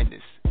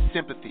 kindness,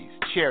 sympathies,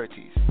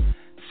 charities,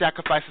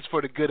 sacrifices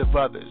for the good of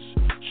others,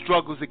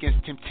 struggles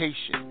against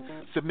temptation,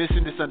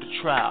 submissiveness under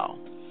trial.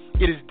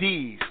 It is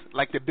these,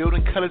 like the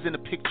building colors in a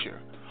picture,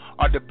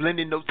 are the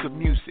blending notes of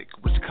music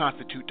which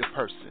constitute the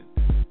person.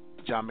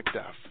 John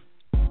McDuff.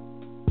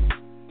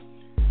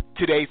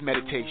 Today's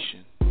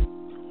meditation.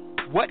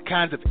 What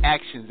kinds of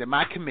actions am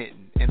I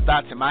committing and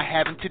thoughts am I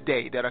having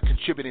today that are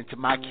contributing to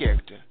my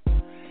character?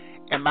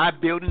 Am I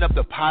building up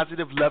the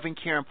positive, loving,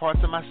 caring parts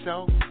of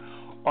myself?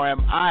 Or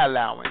am I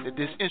allowing the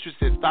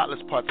disinterested,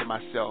 thoughtless parts of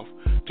myself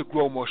to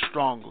grow more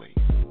strongly?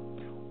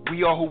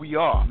 We are who we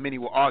are, many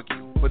will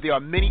argue, but there are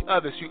many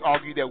others who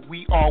argue that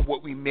we are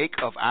what we make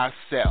of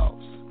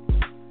ourselves.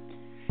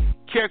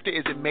 Character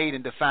isn't made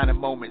in defining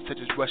moments such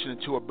as rushing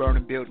into a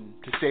burning building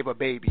to save a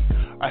baby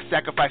or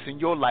sacrificing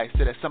your life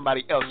so that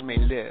somebody else may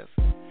live.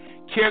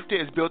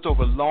 Character is built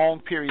over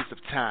long periods of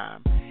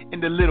time, in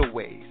the little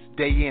ways,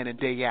 day in and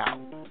day out.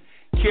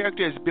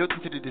 Character is built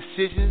into the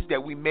decisions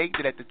that we make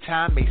that at the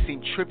time may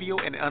seem trivial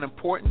and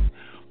unimportant,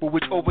 but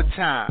which over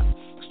time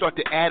start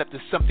to add up to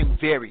something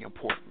very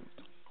important.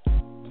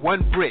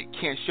 One brick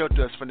can't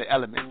shelter us from the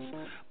elements,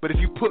 But if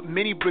you put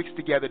many bricks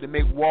together to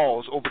make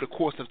walls over the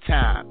course of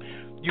time,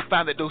 you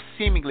find that those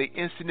seemingly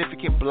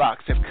insignificant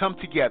blocks have come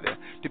together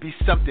to be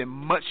something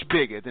much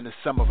bigger than the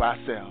sum of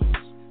ourselves.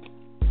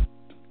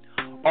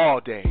 All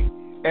day,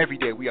 every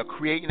day, we are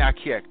creating our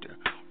character,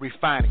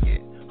 refining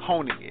it,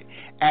 honing it,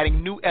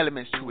 adding new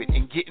elements to it,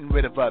 and getting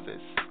rid of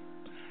others.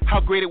 How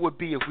great it would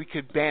be if we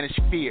could banish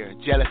fear,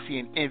 jealousy,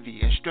 and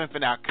envy and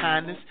strengthen our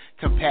kindness,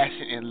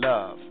 compassion, and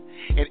love.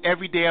 In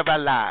every day of our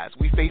lives,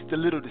 we face the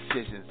little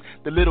decisions,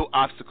 the little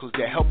obstacles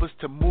that help us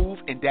to move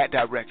in that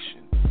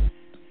direction.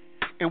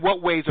 In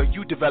what ways are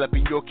you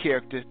developing your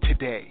character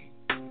today?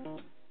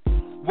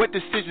 What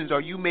decisions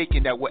are you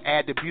making that will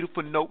add the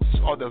beautiful notes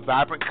or the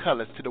vibrant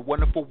colors to the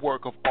wonderful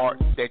work of art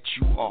that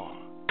you are?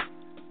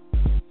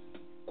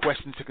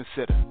 Question to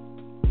consider.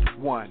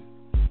 1.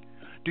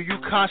 Do you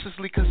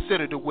consciously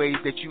consider the ways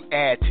that you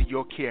add to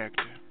your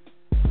character?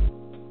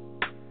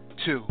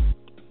 2.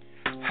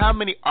 How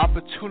many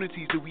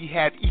opportunities do we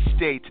have each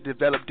day to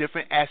develop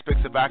different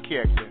aspects of our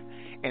character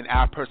and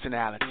our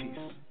personalities?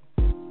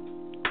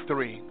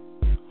 3.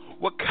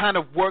 What kind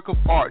of work of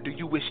art do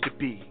you wish to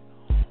be?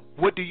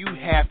 What do you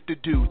have to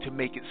do to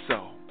make it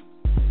so?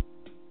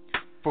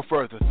 For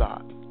further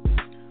thought,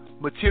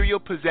 material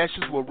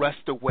possessions will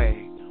rust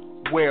away,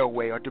 wear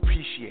away, or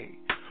depreciate,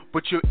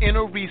 but your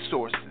inner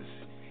resources,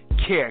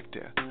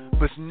 character,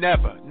 must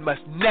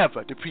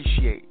never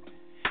depreciate.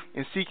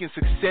 In seeking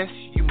success,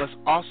 you must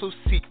also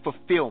seek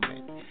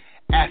fulfillment.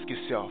 Ask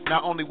yourself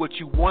not only what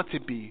you want to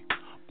be,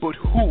 but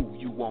who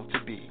you want to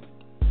be.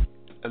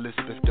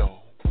 Elizabeth Dole.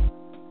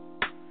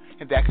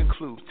 And that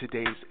concludes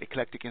today's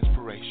Eclectic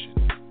Inspiration.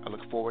 I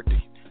look forward to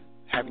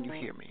having you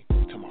hear me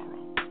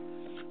tomorrow.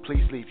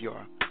 Please leave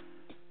your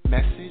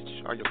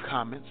message or your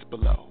comments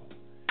below,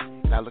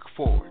 and I look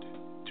forward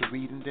to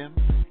reading them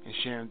and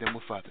sharing them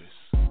with others.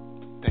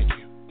 Thank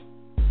you.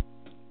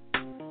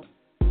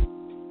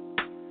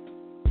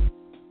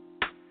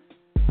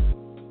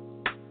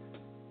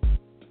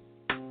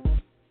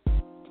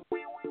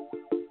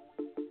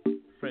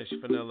 Fresh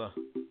vanilla.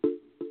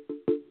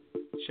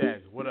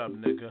 Check. What up,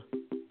 nigga?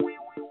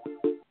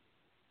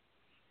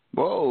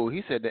 Whoa,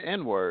 he said the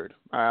N-word.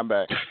 All right, I'm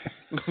back.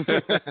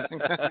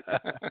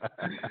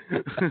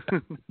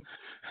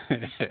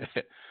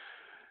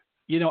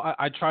 You know,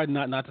 I tried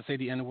not to say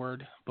the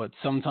N-word, but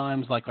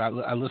sometimes, like,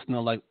 I listen to,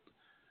 like,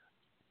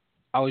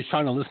 I was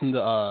trying to listen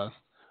to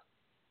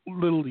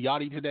Lil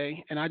Yachty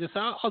today, and I'll just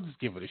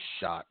give it a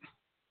shot.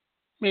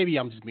 Maybe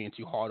I'm just being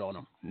too hard on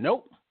him.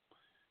 Nope.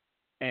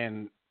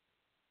 And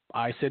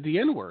I said the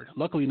N-word.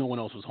 Luckily, no one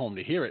else was home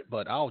to hear it,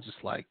 but I was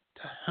just like,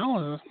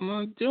 how am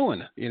I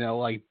doing? You know,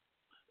 like,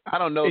 I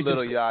don't know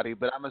Little Yachty,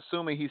 but I'm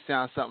assuming he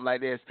sounds something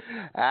like this.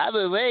 I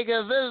would wake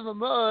up in the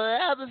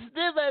morning, I would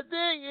sniff a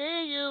thing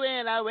in you,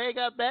 and I wake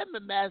up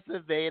and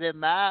masturbating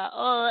my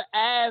own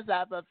ass.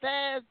 I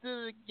prepare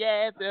to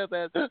get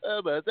something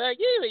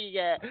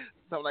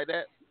like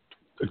that.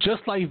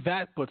 Just like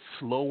that, but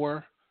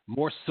slower,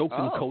 more soaked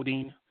in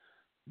codeine.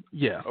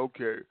 Yeah.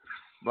 Okay.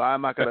 But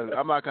I'm not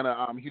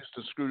gonna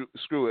Houston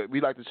screw it.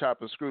 We like to chop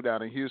and screw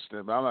down in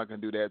Houston, but I'm not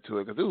gonna do that to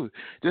it because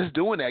just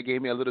doing that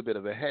gave me a little bit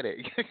of a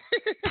headache.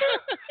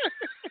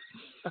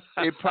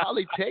 It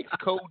probably takes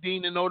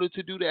codeine in order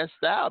to do that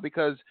style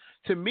because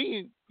to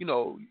me, you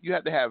know, you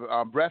have to have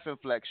breath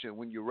inflection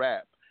when you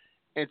rap,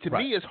 and to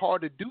me, it's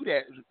hard to do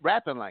that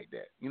rapping like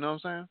that. You know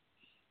what I'm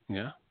saying?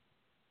 Yeah.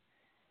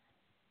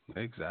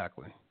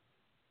 Exactly.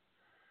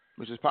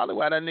 Which is probably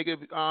why that nigga,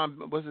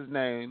 what's his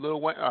name? Lil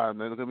Wayne. Oh,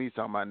 look at me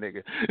talking about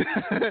nigga.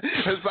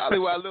 That's probably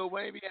why Lil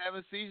Wayne be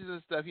having seizures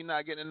and stuff. He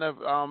not getting enough,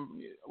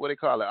 what they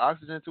call it,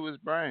 oxygen to his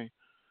brain.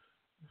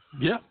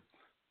 Yeah.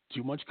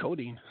 Too much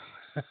codeine.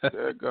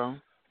 There you go.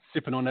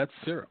 Sipping on that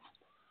syrup.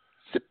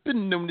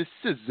 Sipping on the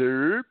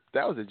scissor.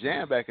 That was a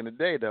jam back in the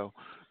day, though.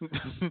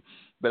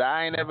 But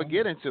I ain't ever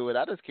get into it.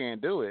 I just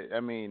can't do it.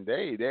 I mean,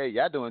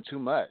 y'all doing too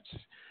much.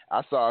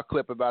 I saw a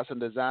clip about some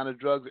designer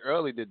drugs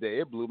early today.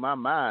 It blew my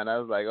mind. I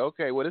was like,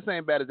 okay, well, this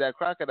ain't bad as that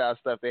crocodile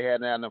stuff they had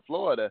down in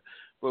Florida.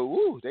 But,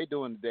 woo, they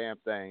doing the damn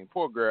thing.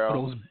 Poor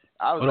girl.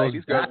 I was like,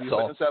 these girls be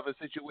putting themselves in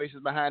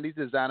situations behind these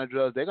designer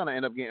drugs. They're going to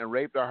end up getting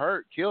raped or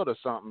hurt, killed or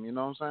something. You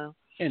know what I'm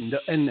saying?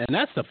 And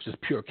that stuff is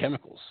just pure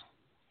chemicals.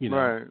 You know?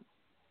 Right.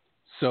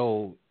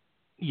 So,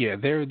 yeah,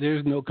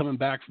 there's no coming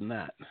back from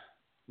that.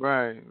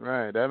 Right.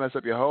 That mess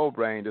up your whole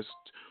brain. Just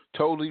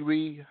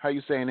totally how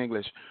you say in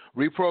English,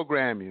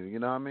 reprogram you. You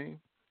know what I mean?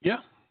 Yeah.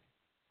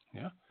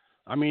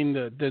 I mean,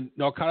 the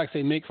narcotics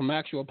they make from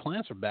actual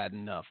plants are bad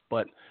enough,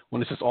 but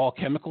when it's just all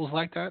chemicals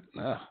like that,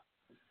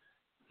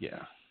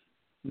 yeah.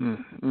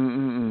 All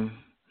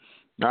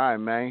right,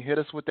 man. Hit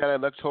us with that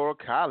electoral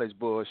college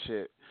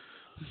bullshit.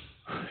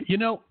 You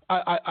know,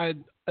 I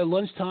at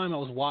lunchtime I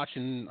was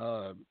watching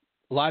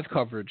live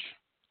coverage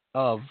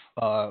of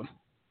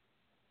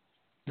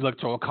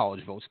electoral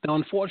college votes. Now,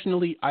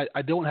 unfortunately,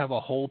 I don't have a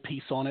whole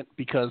piece on it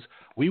because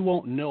we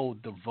won't know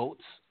the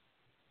votes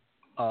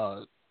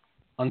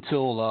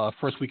until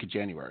first week of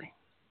January.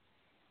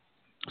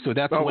 So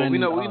that's when we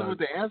know what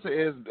the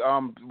answer is.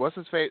 What's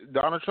his face?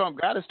 Donald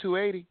Trump got his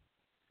 280.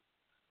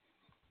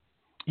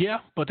 Yeah,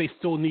 but they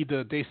still need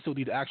to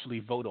actually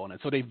vote on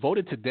it. So they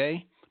voted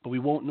today, but we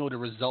won't know the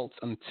results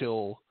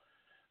until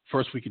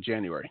first week of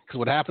January. Because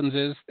what happens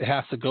is it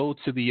has to go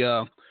to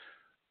the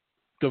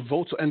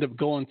votes will end up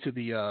going to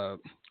the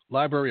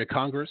Library of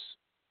Congress,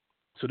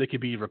 so they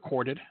could be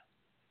recorded,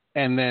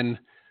 and then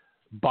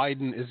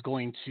Biden is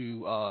going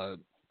to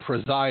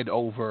preside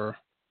over.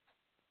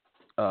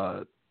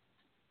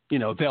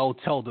 They'll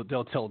tell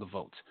the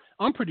votes.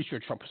 I'm pretty sure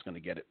Trump is going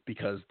to get it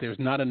because there's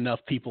not enough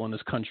people in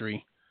this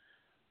country.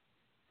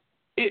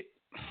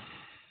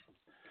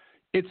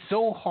 It's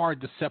so hard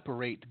to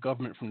separate the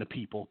government from the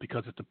people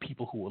because it's the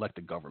people who elect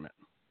the government.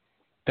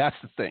 That's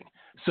the thing.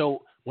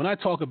 So when I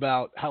talk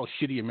about how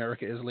shitty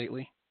America is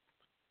lately,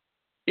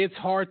 it's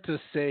hard to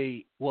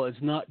say, well,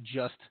 it's not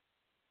just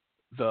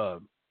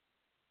the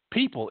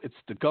people, it's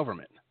the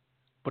government.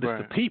 But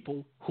it's the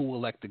people who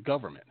elect the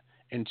government.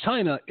 In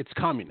China, it's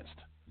communist.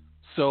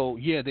 So,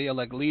 yeah, they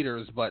elect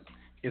leaders, but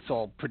it's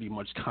all pretty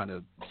much kind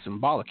of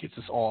symbolic. It's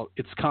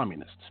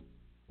communist.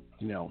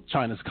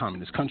 China's a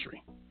communist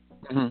country.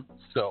 Mm-hmm.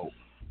 So,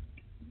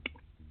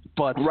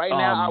 but right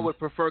now, I would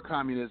prefer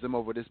communism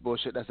over this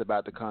bullshit that's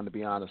about to come. To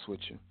be honest with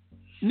you,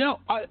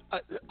 no,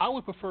 I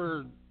would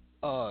prefer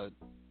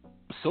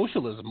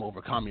socialism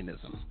over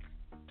communism.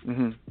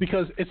 Mm-hmm.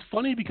 Because it's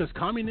funny because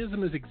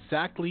communism is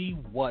exactly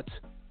what.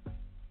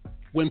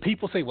 When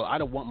people say, "Well, I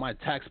don't want my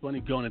tax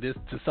money going to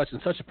such and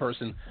such a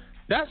person,"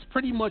 that's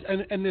pretty much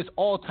and there's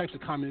all types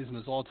of communism.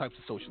 There's all types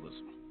of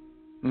socialism.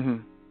 Mm-hmm.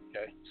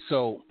 Okay,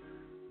 so.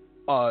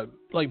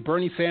 Like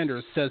Bernie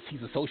Sanders says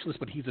he's a socialist,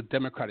 but he's a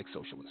democratic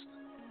socialist.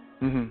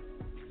 Mm-hmm.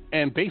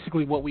 And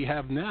basically what we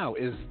have now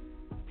is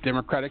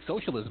democratic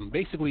socialism.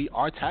 Basically,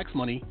 our tax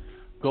money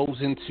goes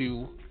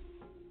into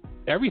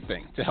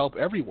everything to help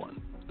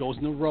everyone. Goes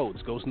into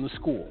roads, goes into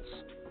schools,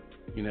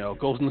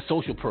 goes into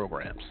social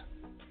programs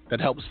that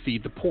helps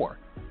feed the poor,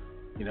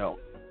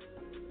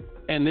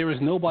 And there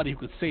is nobody who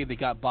could say they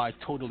got by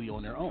totally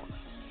on their own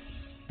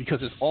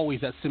because there's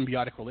always that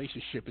symbiotic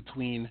relationship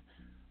between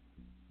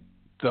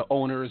the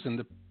owners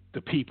and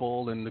the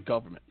people and the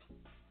government.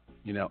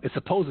 It's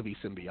supposed to be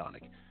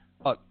symbiotic,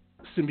 but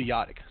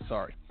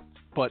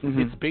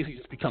mm-hmm. It's basically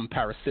just become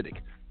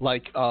parasitic.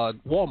 Like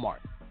Walmart,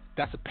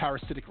 that's a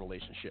parasitic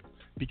relationship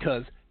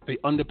because they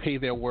underpay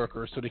their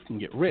workers so they can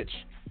get rich,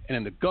 and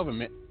then the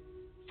government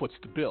foots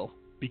the bill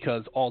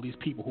because all these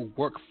people who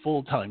work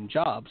full-time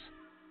jobs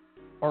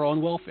are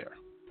on welfare.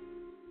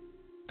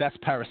 That's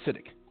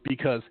parasitic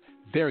because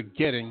they're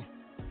getting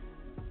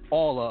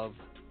all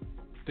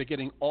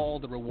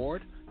the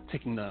reward,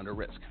 taking none of the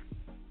risk.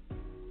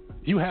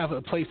 You have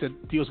a place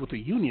that deals with a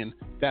union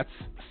that's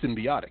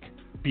symbiotic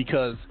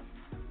because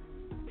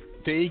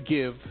they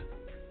give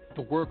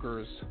the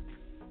workers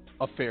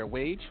a fair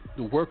wage.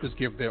 The workers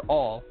give their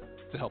all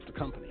to help the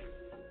company.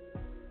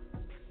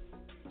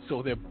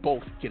 So they're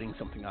both getting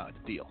something out of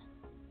the deal.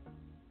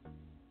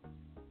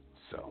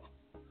 So,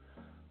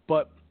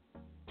 but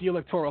the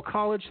Electoral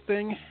College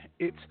thing,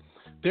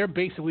 they're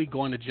basically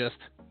going to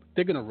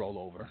roll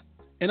over.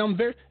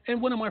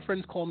 And one of my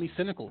friends called me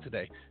cynical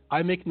today.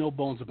 I make no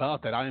bones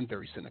about that. I am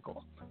very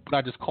cynical, but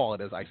I just call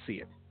it as I see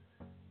it.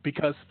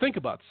 Because think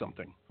about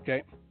something,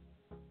 okay?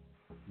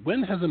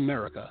 When has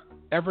America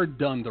ever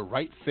done the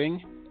right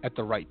thing at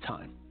the right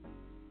time?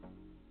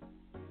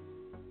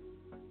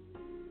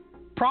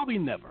 Probably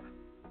never.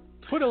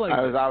 Put it like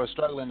this. I was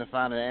struggling to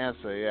find an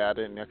answer. Yeah, I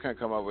couldn't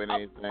come up with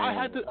anything. I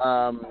had to.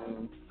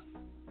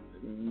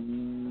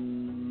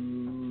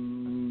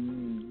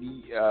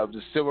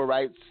 The Civil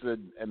Rights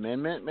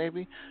Amendment,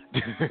 maybe.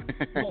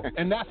 Well,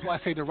 and that's why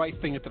I say the right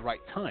thing at the right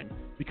time.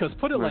 Because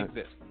put it like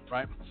this,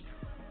 right?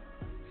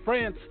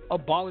 France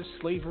abolished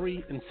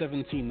slavery in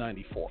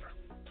 1794.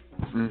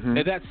 Mm-hmm.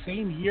 And that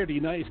same year, the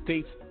United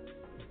States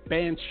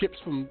banned ships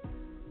from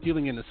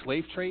dealing in the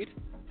slave trade,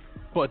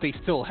 but they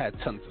still had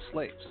tons of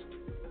slaves.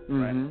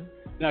 Mm-hmm. Right?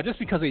 Now, just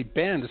because they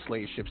banned the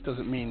slave ships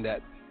doesn't mean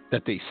that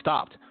they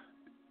stopped.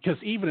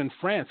 Because even in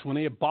France, when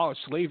they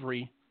abolished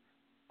slavery,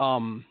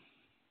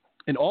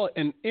 in all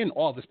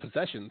of its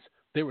possessions,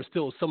 there were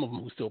still some of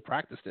them who still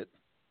practiced it.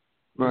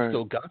 Who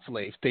still got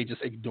slaves. They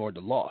just ignored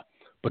the law.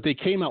 But they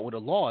came out with a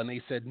law and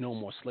they said no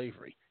more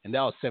slavery. And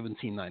that was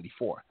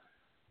 1794.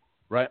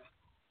 Right?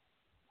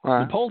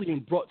 Napoleon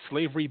brought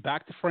slavery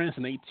back to France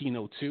in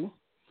 1802.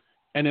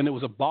 And then it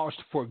was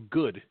abolished for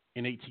good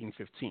in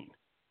 1815.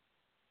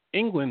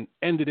 England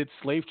ended its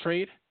slave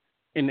trade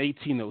in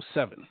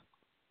 1807.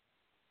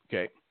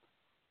 Okay.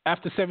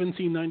 After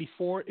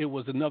 1794, it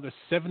was another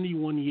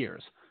 71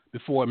 years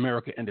before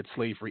America ended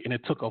slavery, and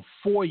it took a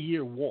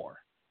 4-year war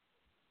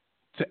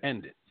to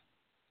end it.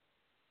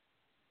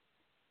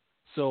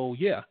 So,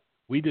 yeah,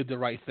 we did the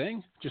right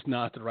thing, just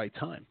not at the right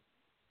time.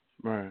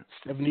 Right.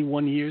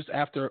 71 years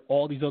after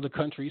all these other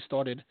countries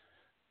started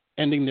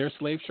ending their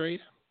slave trade,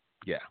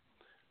 yeah,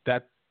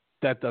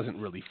 that doesn't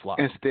really fly.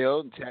 And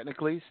still,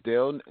 technically,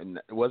 it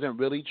wasn't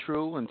really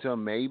true until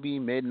maybe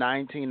mid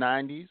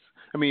 1990s.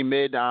 I mean,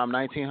 mid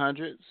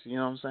 1900s. You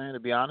know what I'm saying? To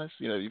be honest,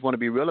 you want to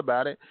be real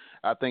about it.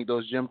 I think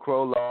those Jim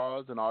Crow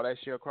laws and all that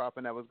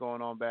sharecropping that was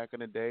going on back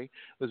in the day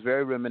was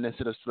very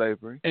reminiscent of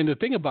slavery. And the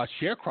thing about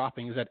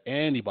sharecropping is that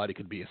anybody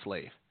could be a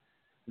slave.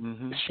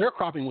 Mm-hmm.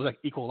 Sharecropping was like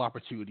equal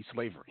opportunity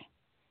slavery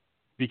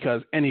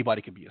because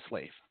anybody could be a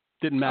slave.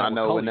 Didn't matter. I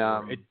know. What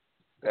color you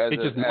were.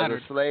 It just mattered.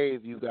 As a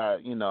slave, you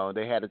got,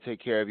 they had to take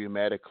care of you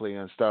medically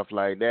and stuff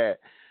like that.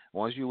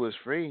 Once you was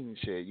free,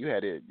 shit, you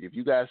had it. If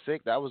you got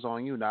sick, that was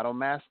on you, not on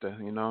master.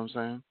 You know what I'm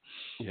saying?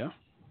 Yeah.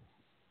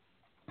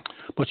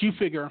 But you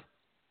figure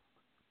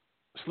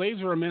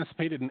slaves were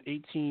emancipated in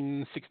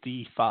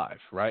 1865,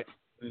 right?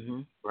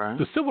 Mm-hmm. Right.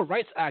 The Civil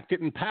Rights Act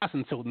didn't pass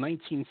until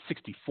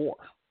 1964.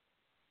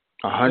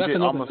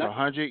 Almost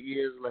 100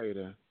 years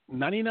later.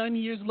 99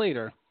 years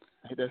later.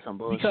 Hey, that's some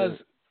bullshit.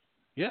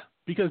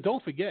 Because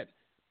don't forget,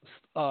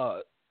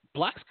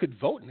 blacks could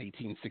vote in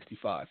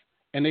 1865,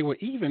 and they were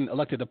even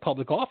elected to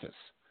public office.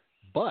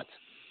 But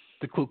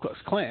the Ku Klux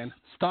Klan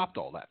stopped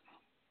all that.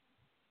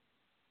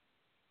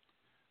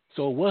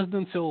 So it wasn't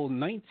until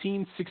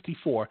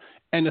 1964.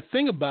 And the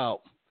thing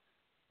about,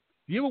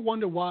 you ever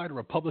wonder why the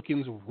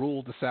Republicans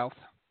ruled the South?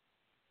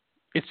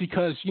 It's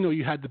because,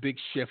 you had the big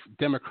shift.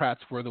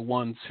 Democrats were the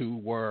ones who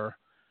were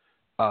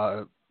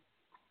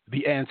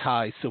the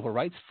anti-civil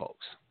rights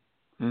folks.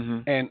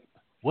 Mm-hmm. And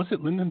was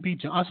it Lyndon B.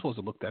 Johnson? I was supposed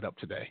to look that up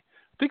today.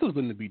 I think it was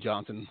Lyndon B.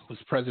 Johnson was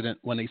president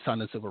when they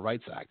signed the Civil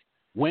Rights Act.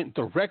 Went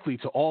directly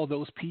to all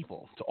those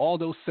people, to all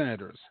those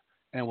senators,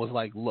 and was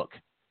like, look,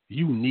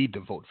 you need to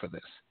vote for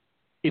this.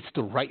 It's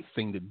the right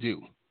thing to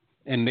do.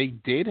 And they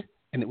did,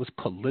 and it was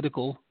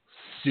political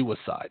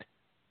suicide.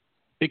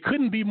 It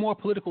couldn't be more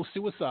political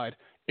suicide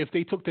if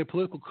they took their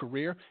political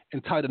career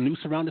and tied a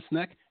noose around its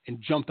neck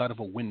and jumped out of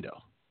a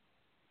window.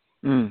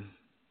 Mm.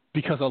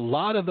 Because a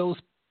lot of those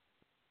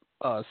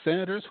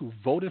senators who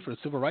voted for the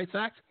Civil Rights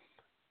Act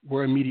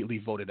were immediately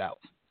voted out.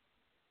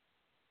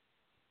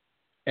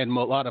 And a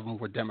lot of them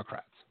were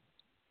Democrats.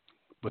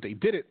 But they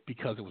did it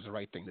because it was the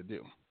right thing to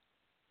do.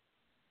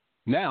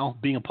 Now,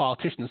 being a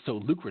politician is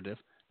so lucrative,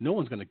 no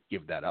one's going to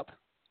give that up.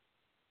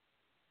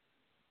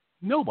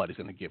 Nobody's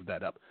going to give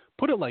that up.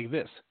 Put it like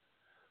this.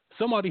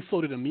 Somebody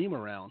floated a meme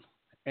around,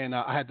 and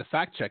I had to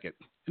fact check it.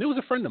 And it was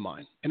a friend of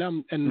mine, and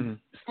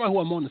it's somebody who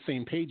I'm on the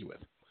same page with.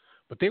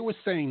 But they were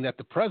saying that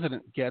the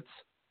president gets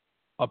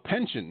a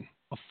pension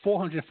of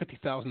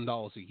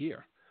 $450,000 a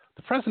year.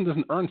 The president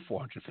doesn't earn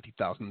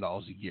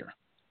 $450,000 a year.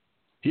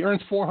 He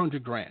earns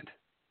 $400,000.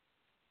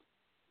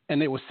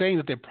 And they were saying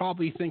that they're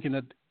probably thinking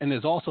that, and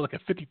there's also like a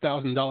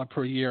 $50,000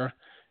 per year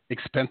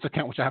expense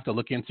account, which I have to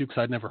look into because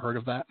I'd never heard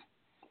of that.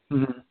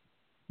 Mm-hmm.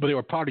 But they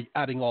were probably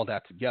adding all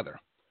that together.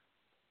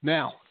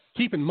 Now,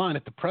 keep in mind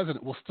that the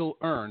president will still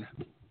earn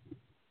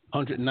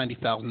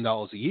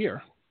 $190,000 a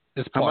year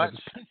as part of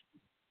his pension.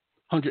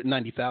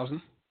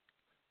 $190,000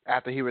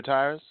 after he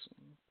retires.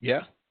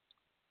 Yeah,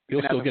 he'll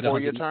even still get a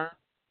 4-year term.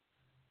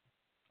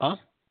 Huh?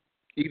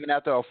 Even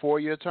after a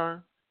 4-year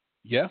term.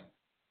 Yeah.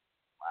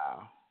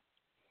 Wow.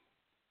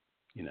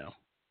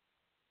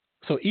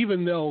 So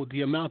even though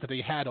the amount that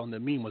they had on the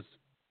meme was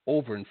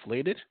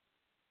overinflated,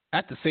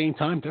 at the same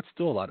time, that's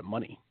still a lot of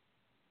money.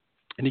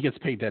 And he gets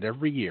paid that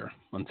every year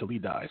until he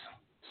dies.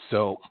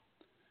 So,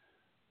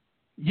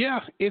 yeah,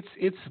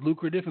 it's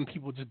lucrative, and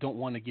people just don't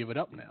want to give it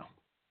up now.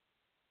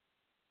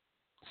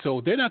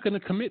 So they're not going to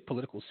commit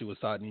political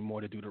suicide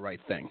anymore to do the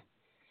right thing.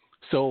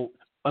 So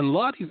a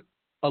lot of these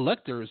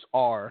electors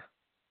are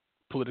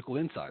political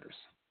insiders.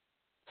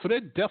 So they're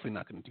definitely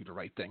not going to do the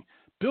right thing.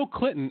 Bill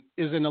Clinton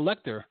is an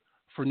elector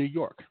for New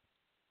York.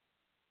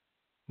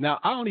 Now,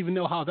 I don't even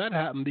know how that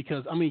happened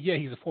because,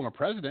 he's a former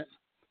president.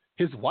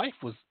 His wife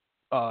was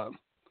a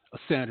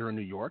senator in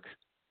New York.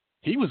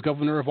 He was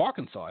governor of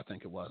Arkansas, I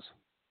think it was.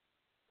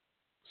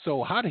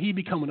 So how did he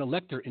become an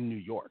elector in New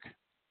York?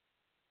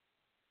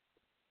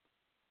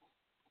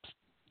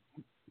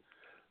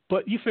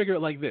 But you figure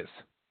it like this.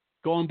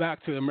 Going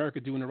back to America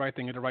doing the right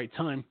thing at the right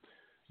time,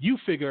 you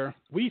figure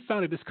we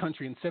founded this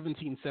country in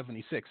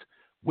 1776.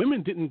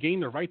 Women didn't gain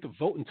the right to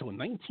vote until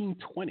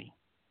 1920.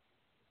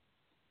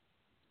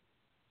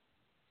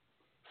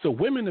 So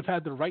women have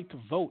had the right to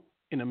vote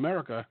in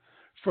America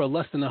for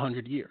less than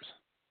 100 years.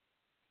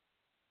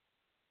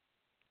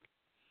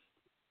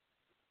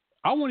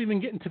 I won't even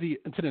get into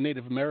the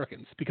Native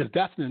Americans because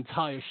that's an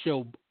entire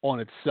show on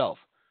itself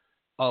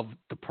of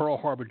the Pearl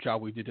Harbor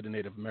job we did to the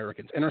Native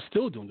Americans and are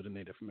still doing to the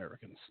Native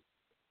Americans.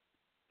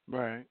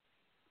 Right.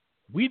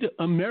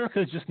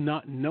 America is just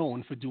not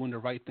known for doing the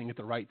right thing at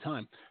the right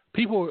time.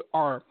 People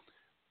are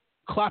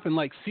clapping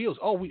like seals.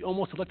 Oh, we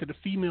almost elected a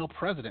female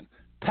president.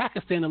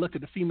 Pakistan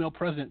elected a female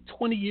president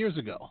 20 years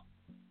ago.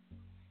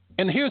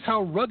 And here's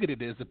how rugged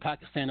it is that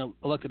Pakistan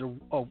elected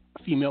a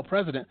female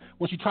president.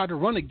 When she tried to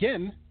run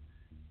again,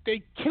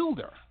 they killed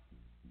her.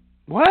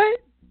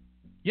 What?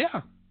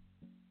 Yeah.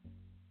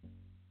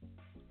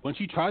 When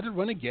she tried to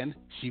run again,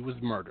 she was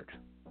murdered.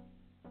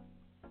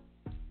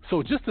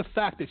 So just the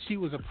fact that she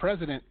was a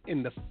president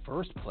in the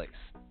first place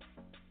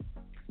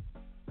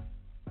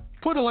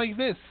Put it like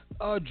this: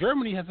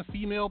 Germany has a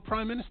female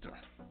prime minister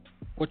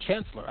or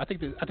chancellor. I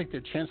think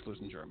they're chancellors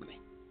in Germany.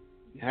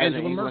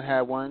 Hasn't England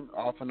had one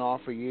off and on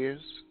for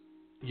years?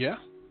 Yeah.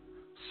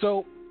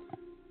 So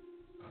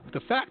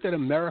the fact that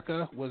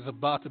America was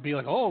about to be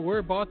like, oh, we're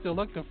about to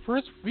elect the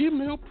first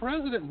female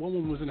president. One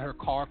woman was in her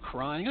car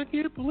crying, I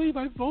can't believe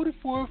I voted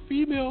for a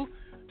female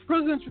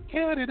presidential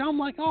candidate. I'm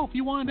like, oh, if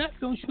you wanted that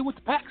feeling, you should have went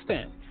to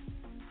Pakistan.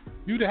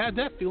 You'd have had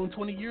that feeling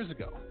 20 years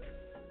ago.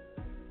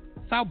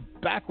 That's how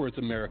backwards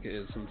America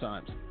is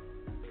sometimes.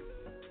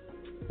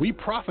 We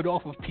profit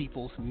off of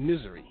people's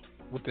misery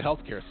with the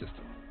healthcare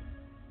system.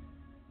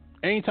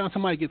 Anytime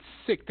somebody gets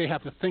sick, they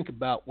have to think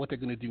about what they're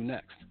going to do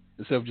next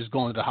instead of just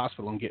going to the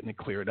hospital and getting it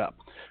cleared up.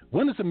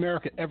 When does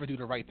America ever do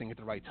the right thing at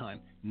the right time?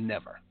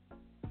 Never.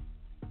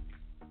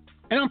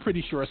 And I'm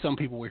pretty sure some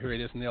people will hear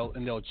this and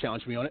they'll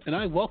challenge me on it, and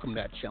I welcome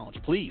that challenge.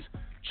 Please,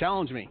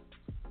 challenge me.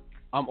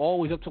 I'm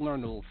always up to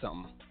learn a little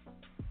something.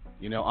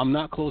 You know, I'm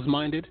not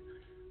closed-minded.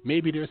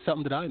 Maybe there's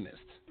something that I missed.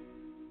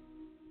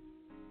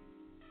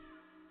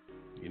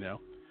 You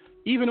know?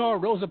 Even our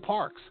Rosa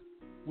Parks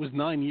was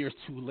 9 years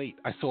too late.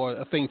 I saw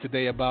a thing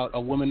today about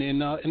a woman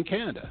in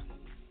Canada.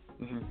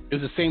 Mm-hmm.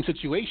 It was the same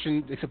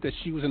situation, except that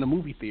she was in a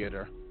movie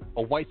theater,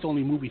 a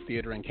whites-only movie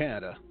theater in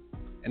Canada.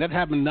 And that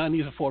happened 9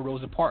 years before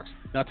Rosa Parks.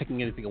 Not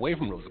taking anything away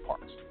from Rosa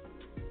Parks.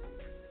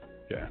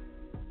 Yeah.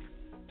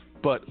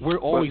 But we're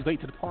always late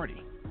to the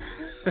party.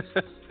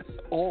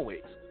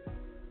 Always.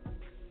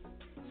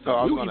 So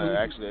I was going to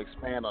actually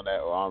expand on that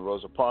on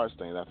Rosa Parks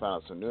thing. I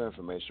found out some new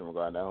information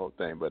regarding that whole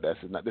thing, but this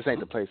ain't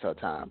the place or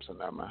time, so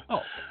never mind.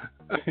 Oh.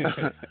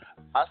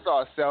 I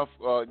saw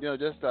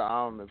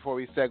before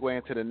we segue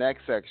into the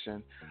next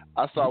section,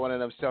 I saw one of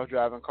them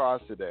self-driving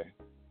cars today.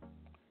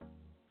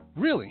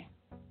 Really?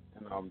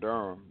 In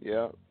Durham,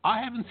 yeah.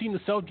 I haven't seen the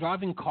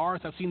self-driving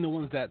cars. I've seen the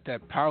ones that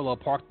parallel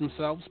park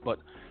themselves, but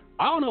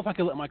I don't know if I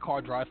can let my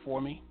car drive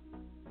for me.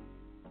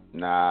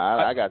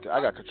 Nah, I got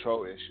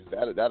control issues.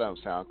 That don't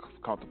sound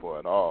comfortable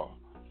at all.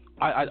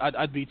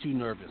 I'd be too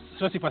nervous,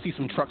 especially if I see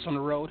some trucks on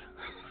the road.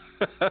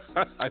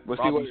 What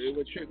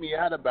tripped me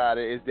out about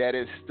it is that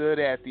it stood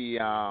at the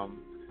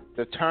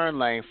turn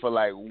lane for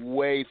like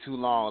way too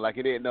long. Like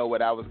it didn't know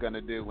what I was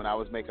gonna do when I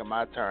was making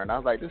my turn. I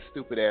was like, this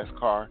stupid ass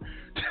car.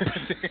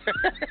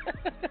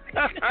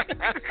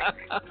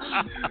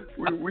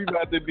 we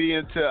about to be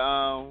into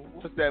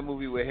what's that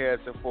movie with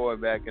Harrison Ford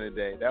back in the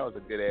day? That was a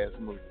good ass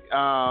movie.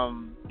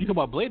 You talk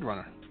about Blade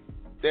Runner.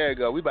 There you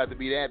go. We about to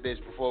be that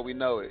bitch before we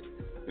know it.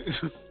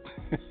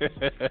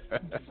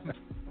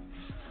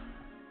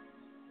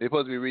 They're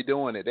supposed to be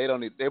redoing it. They're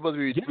supposed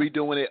to be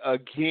redoing it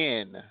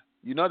again.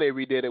 You know they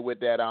redid it with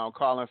that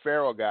Colin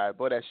Farrell guy.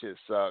 Boy, that shit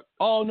sucked.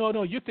 Oh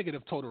no, you're thinking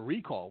of Total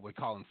Recall with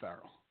Colin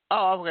Farrell.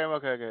 Oh,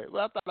 okay.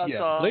 Well, I thought I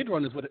saw. Blade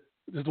Runner is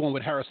the one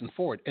with Harrison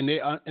Ford, and they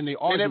never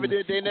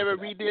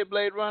redid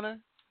Blade Runner.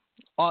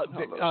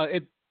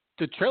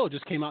 The trailer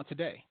just came out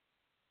today.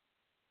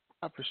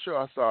 For sure,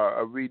 I saw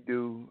a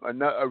redo.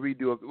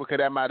 Okay,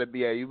 that might have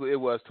been. It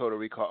was Total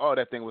Recall. Oh,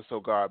 that thing was so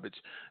garbage.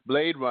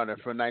 Blade Runner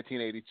from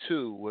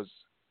 1982 was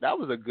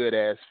a good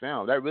ass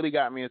film. That really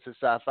got me into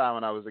sci-fi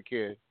when I was a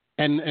kid.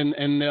 And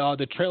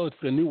the trailer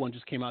for the new one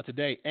just came out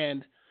today,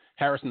 and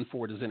Harrison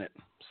Ford is in it.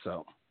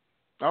 So.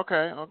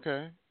 Okay.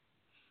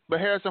 But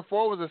Harrison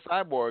Ford was a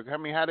cyborg. I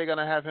mean, how are they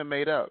gonna have him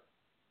made up?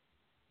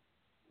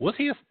 Was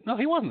he? No,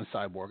 he wasn't a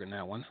cyborg in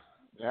that one.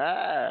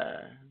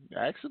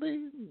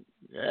 Actually,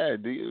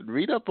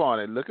 read up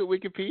on it. Look at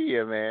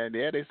Wikipedia, man.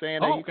 Yeah, they're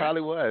saying that he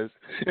probably was.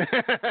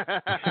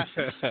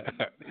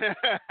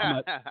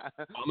 I'm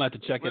gonna have to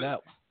check it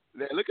out.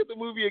 Look at the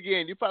movie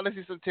again. You probably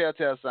see some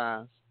telltale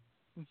signs.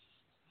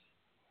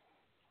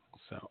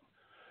 So,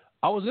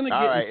 I was gonna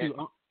get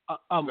into.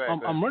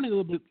 I'm running a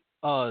little bit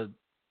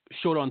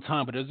short on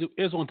time, but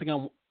there's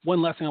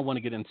one last thing I want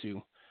to get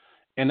into,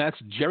 and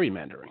that's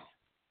gerrymandering.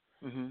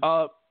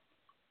 Mm-hmm.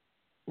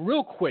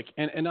 Real quick,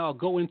 and I'll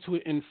go into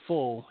it in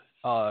full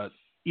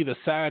either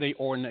Saturday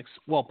or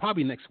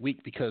probably next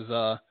week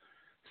because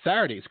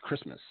Saturday is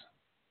Christmas.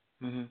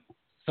 Mm-hmm.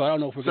 So I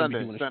don't know if we're going to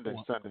be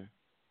doing Sunday.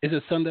 Is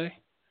it Sunday?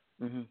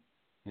 Mm-hmm.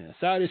 Yeah,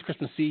 Saturday's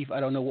Christmas Eve. I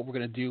don't know what we're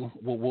going to do.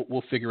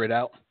 We'll figure it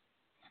out.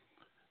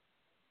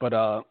 But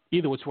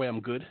either which way,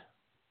 I'm good.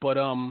 But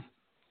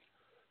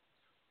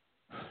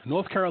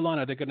North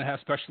Carolina, they're going to have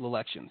special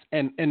elections.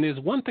 And there's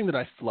one thing that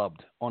I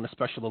flubbed on the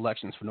special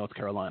elections for North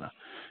Carolina.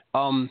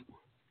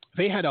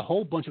 They had a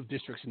whole bunch of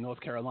districts in North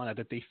Carolina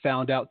that they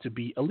found out to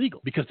be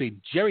illegal because they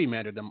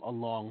gerrymandered them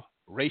along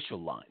racial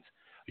lines.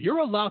 You're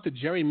allowed to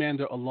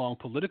gerrymander along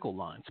political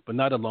lines, but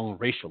not along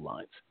racial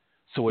lines.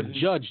 So a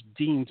judge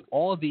deemed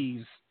all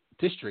these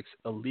districts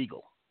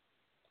illegal.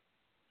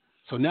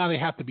 So now they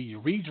have to be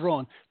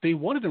redrawn. They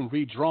wanted them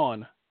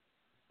redrawn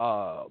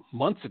last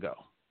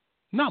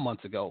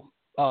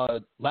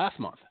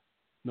month,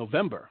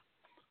 November.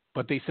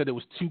 But they said it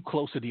was too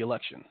close to the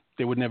election.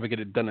 They would never get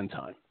it done in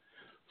time.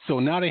 So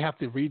now they have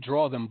to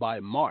redraw them by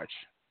March.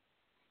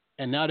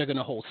 And now they're going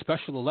to hold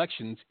special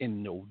elections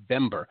in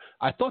November.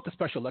 I thought the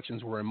special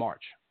elections were in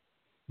March.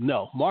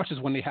 No, March is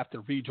when they have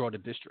to redraw the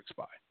districts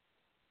by.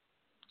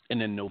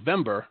 And in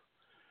November,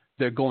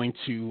 they're going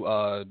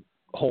to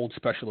hold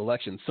special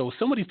elections. So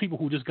some of these people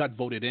who just got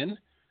voted in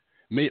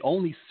may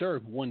only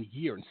serve 1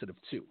 year instead of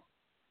 2.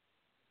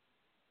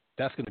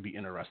 That's going to be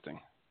interesting.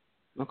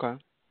 Okay.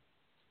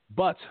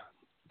 But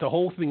the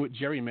whole thing with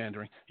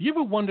gerrymandering, you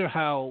ever wonder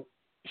how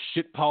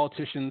shit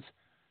politicians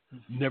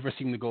never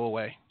seem to go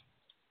away?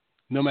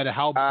 No matter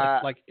how,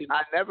 I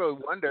never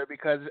wonder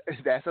because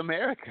that's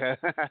America.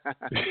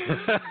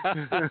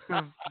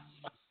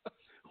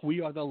 We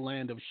are the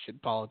land of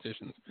shit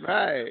politicians.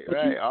 Right,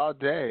 all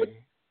day.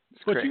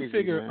 But crazy, you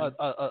figure man.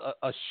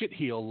 a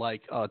shitheel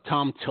like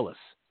Tom Tillis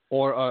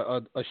or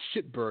a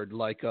shitbird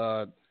like,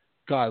 God,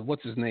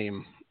 what's his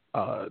name?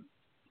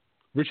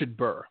 Richard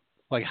Burr.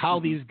 Like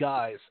how these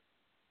guys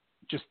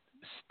just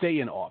stay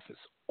in office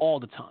all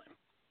the time.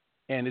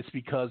 And it's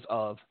because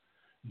of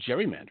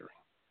gerrymandering.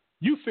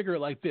 You figure it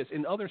like this.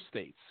 In other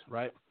states,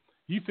 right,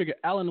 you figure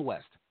Alan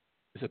West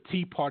is a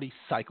Tea Party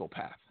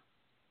psychopath,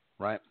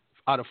 right,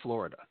 out of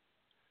Florida.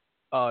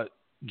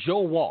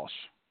 Joe Walsh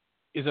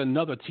is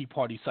another Tea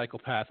Party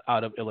psychopath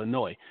out of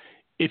Illinois.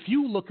 If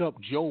you look up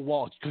Joe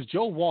Walsh, because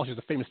Joe Walsh is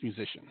a famous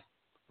musician,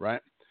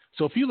 right?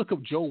 So if you look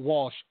up Joe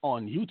Walsh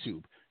on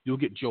YouTube, you'll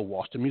get Joe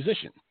Walsh the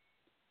musician.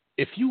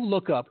 If you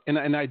look up, and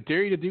I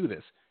dare you to do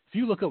this, if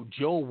you look up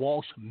Joe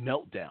Walsh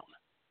meltdown,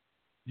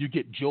 you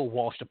get Joe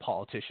Walsh the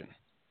politician.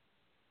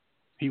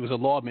 He was a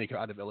lawmaker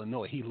out of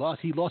Illinois. He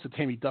lost to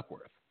Tammy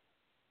Duckworth.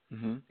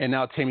 Mm-hmm. And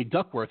now Tammy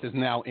Duckworth is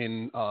now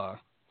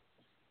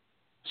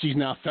she's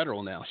now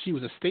federal now. She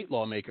was a state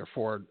lawmaker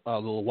for a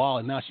little while,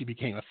 and now she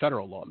became a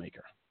federal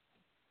lawmaker.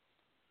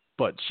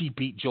 But she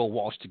beat Joe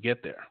Walsh to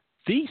get there.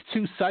 These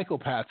two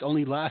psychopaths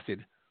only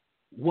lasted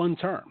 1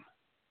 term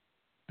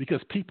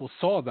because people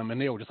saw them and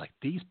they were just like,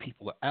 these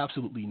people are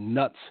absolutely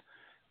nuts.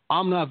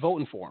 I'm not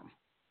voting for them.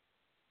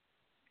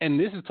 And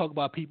this is talk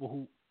about people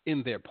who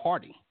in their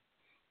party.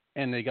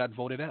 And they got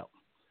voted out.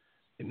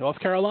 In North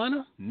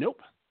Carolina,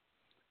 nope.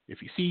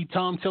 If you see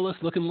Tom Tillis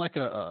looking like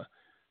an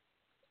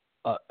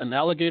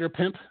alligator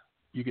pimp,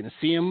 you're going to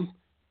see him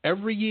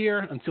every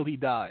year until he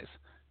dies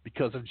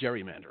because of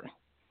gerrymandering.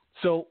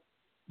 So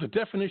the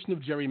definition of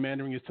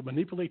gerrymandering is to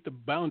manipulate the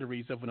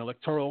boundaries of an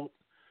electoral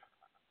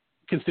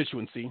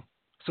constituency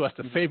so as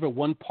to favor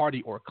one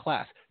party or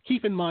class.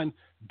 Keep in mind,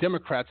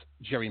 Democrats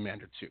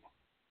gerrymander too.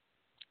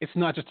 It's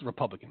not just a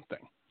Republican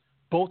thing.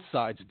 Both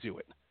sides do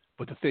it.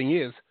 But the thing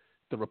is,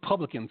 the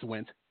Republicans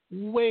went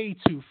way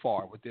too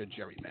far with their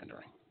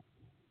gerrymandering,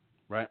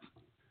 right?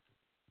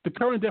 The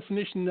current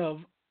definition of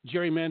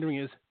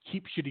gerrymandering is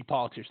keep shitty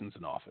politicians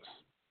in office.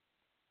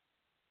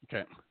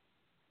 Okay.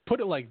 Put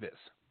it like this.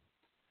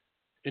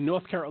 In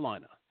North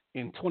Carolina,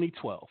 in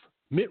 2012,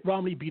 Mitt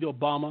Romney beat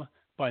Obama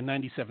by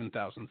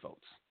 97,000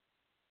 votes,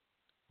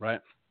 right?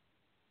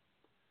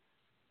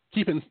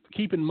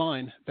 Keep in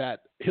mind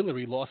that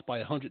Hillary lost by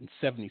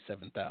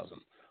 177,000,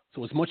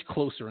 so it's much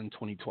closer in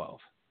 2012,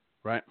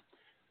 right?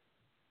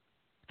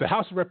 The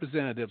House of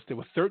Representatives, there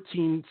were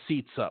 13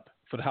 seats up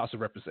for the House of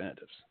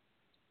Representatives,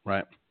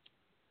 right?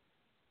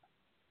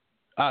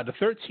 The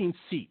 13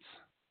 seats,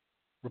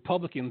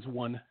 Republicans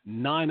won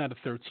 9 out of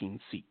 13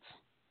 seats.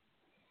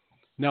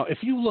 Now, if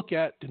you look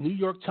at the New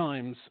York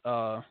Times,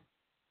 let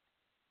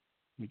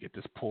me get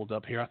this pulled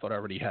up here. I thought I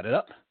already had it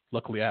up.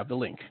 Luckily, I have the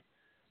link.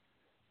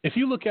 If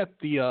you look at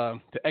the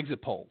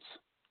exit polls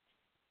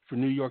for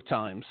New York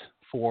Times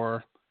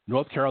for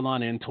North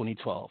Carolina in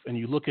 2012, and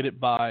you look at it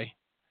by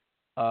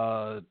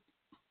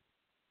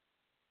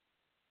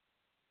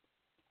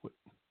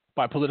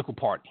political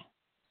party,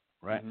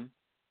 right? Mm-hmm.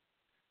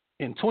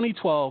 In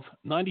 2012,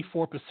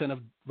 94% of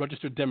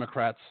registered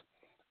Democrats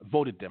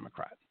voted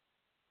Democrat.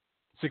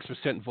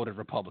 6% voted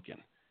Republican.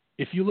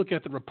 If you look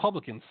at the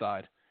Republican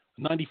side,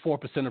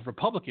 94%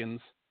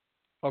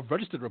 of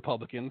registered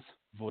Republicans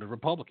voted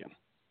Republican.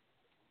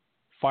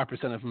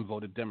 5% of them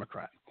voted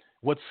Democrat.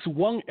 What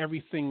swung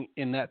everything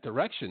in that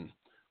direction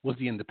was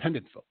the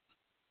independent vote,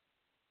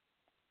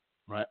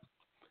 right?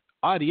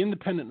 The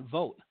independent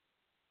vote,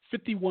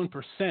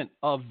 51%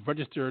 of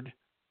registered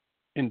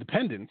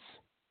independents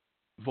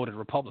voted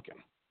Republican.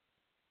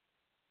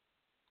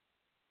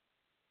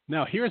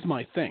 Now, here's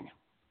my thing.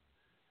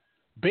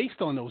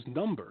 Based on those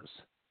numbers,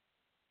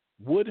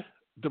 would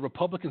the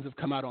Republicans have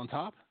come out on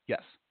top?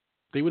 Yes,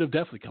 they would have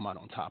definitely come out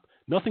on top.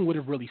 Nothing would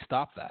have really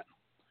stopped that.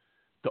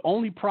 The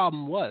only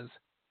problem was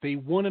they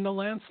won in a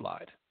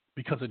landslide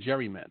because of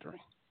gerrymandering.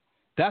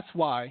 That's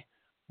why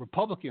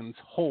Republicans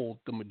hold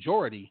the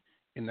majority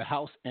in the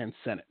House and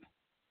Senate.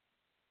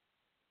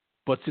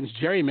 But since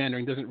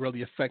gerrymandering doesn't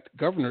really affect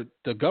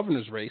the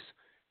governor's race,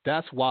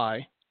 that's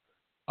why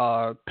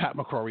Pat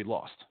McCrory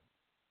lost.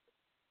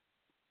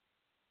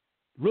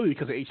 Really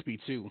because of HB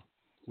 2,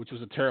 which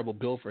was a terrible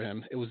bill for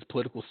him. It was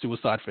political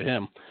suicide for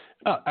him.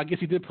 I guess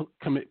he did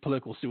commit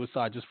political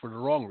suicide just for the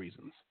wrong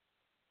reasons.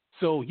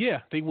 So,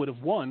 yeah, they would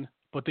have won,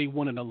 but they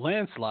won in a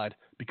landslide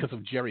because of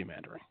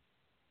gerrymandering.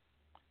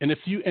 And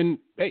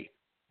hey,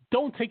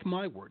 don't take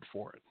my word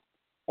for it.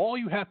 All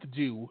you have to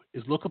do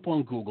is look up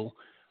on Google,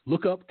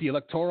 look up the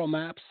electoral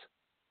maps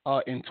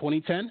in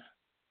 2010,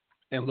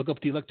 and look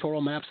up the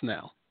electoral maps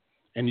now.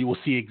 and you will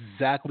see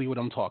exactly what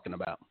I'm talking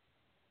about.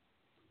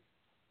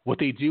 What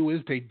they do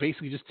is they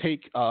basically just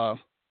take a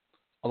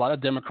lot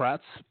of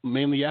Democrats,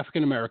 mainly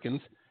African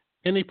Americans,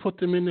 and they put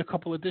them in a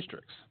couple of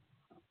districts.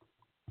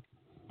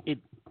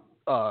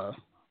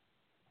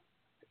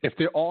 If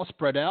they're all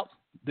spread out,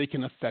 they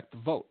can affect the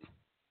vote.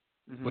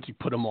 Mm-hmm. But you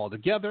put them all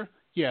together,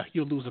 yeah,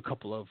 you'll lose a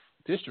couple of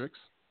districts,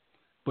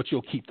 but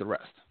you'll keep the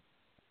rest.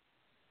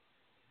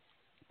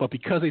 But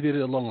because they did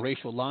it along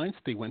racial lines,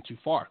 they went too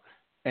far.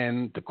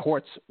 And the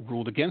courts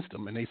ruled against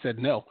them, and they said,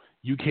 no,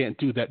 you can't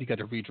do that. You got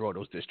to redraw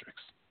those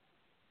districts.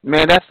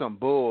 Man, that's some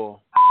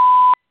bull.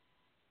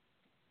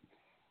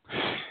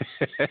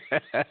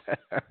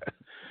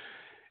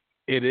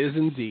 It is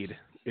indeed.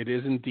 It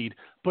is indeed.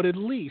 But at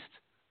least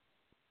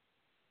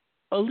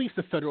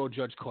the federal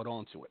judge caught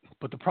on to it.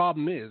 But the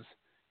problem is,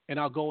 and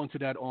I'll go into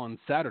that on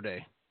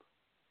Saturday,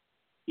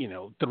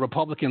 the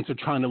Republicans are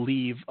trying to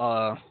leave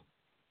a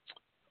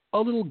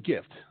little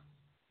gift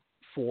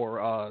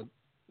for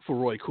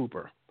Roy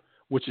Cooper,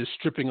 which is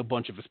stripping a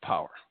bunch of his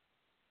power.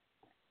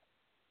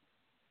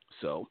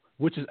 So,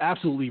 which is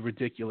absolutely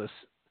ridiculous.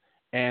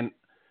 And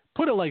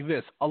put it like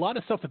this, a lot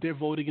of stuff that they're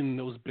voting in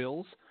those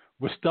bills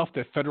was stuff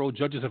that federal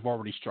judges have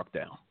already struck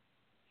down.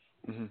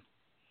 Mm-hmm.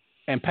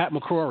 And Pat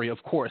McCrory,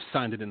 of course,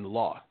 signed it into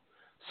law.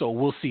 So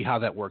we'll see how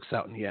that works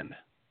out in the end.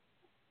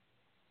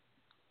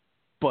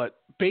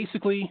 But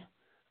basically,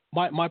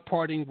 my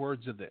parting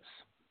words are this.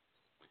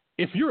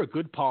 If you're a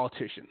good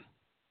politician,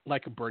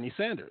 like a Bernie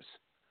Sanders,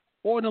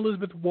 or an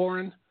Elizabeth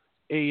Warren,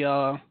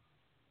 who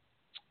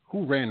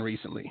ran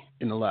recently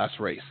in the last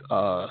race?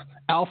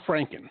 Al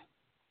Franken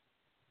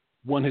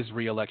won his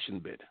re-election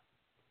bid.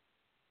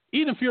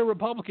 Even if you're a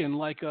Republican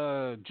like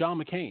John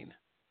McCain,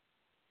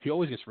 he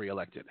always gets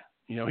re-elected.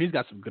 He's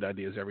got some good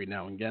ideas every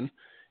now and again.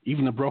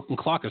 Even the broken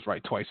clock is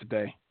right twice a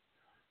day.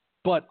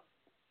 But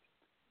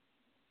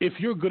if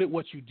you're good at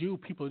what you do,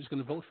 people are just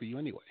going to vote for you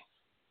anyway.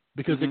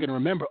 Because they're going to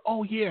remember,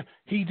 oh, yeah,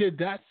 he did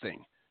that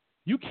thing.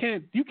 You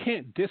can't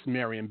diss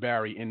Marion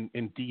Barry in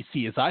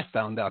D.C., as I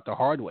found out the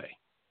hard way.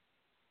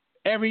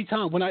 Every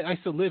time, when I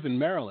used to live in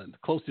Maryland,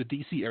 close to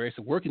D.C. area, I used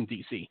to work in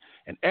D.C.,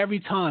 and every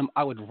time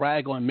I would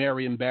rag on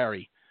Marion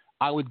Barry,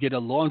 I would get a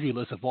laundry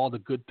list of all the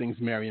good things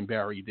Marion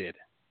Barry did.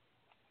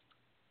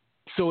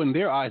 So in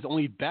their eyes, the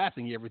only bad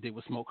thing he ever did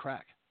was smoke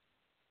crack.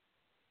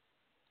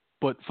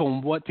 But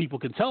from what people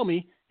can tell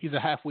me, he's a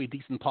halfway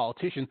decent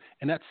politician,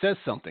 and that says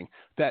something.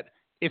 That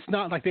it's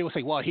not like they would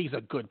say, well, he's a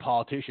good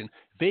politician.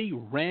 They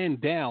ran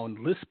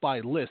down list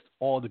by list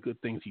all the good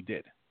things he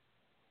did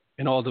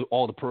and all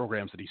the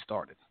programs that he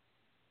started.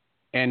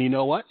 And you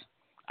know what?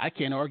 I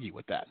can't argue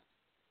with that.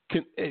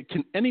 Can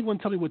anyone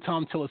tell me what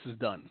Tom Tillis has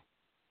done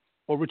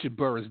or Richard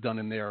Burr has done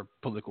in their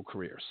political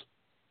careers?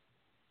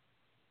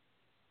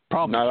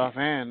 Probably not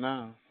offhand,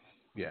 no.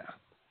 Yeah,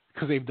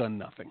 because they've done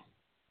nothing.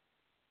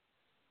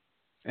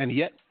 And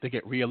yet they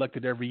get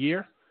reelected every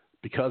year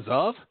because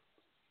of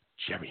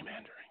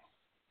gerrymandering.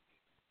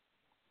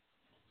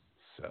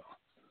 So,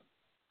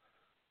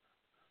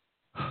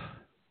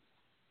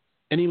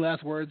 any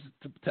last words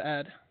to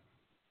add?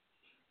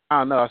 I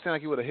don't know. I sound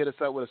like you would have hit us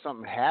up with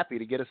something happy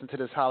to get us into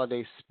this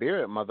holiday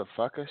spirit,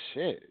 motherfucker.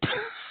 Shit.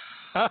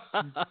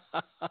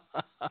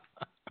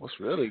 What's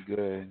really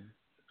good?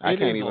 I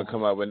can't even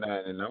come up with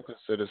nothing, and I'm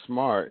considered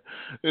smart.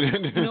 You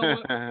know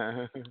what?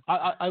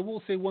 I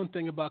will say one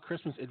thing about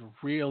Christmas. It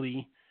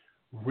really,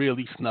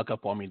 really snuck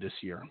up on me this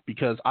year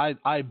because I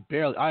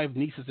have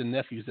nieces and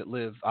nephews that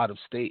live out of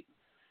state,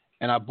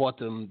 and I bought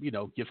them,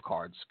 gift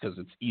cards because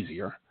it's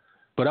easier.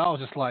 But I was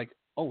just like,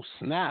 oh,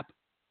 snap,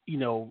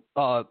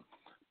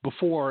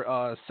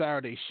 before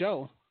Saturday's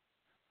show,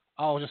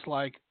 I was just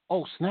like,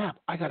 oh, snap,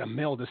 I got to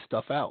mail this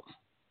stuff out.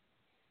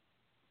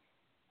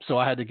 So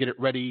I had to get it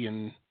ready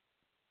and,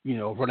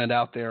 run it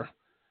out there.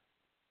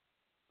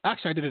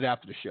 Actually, I did it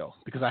after the show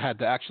because I had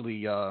to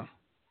actually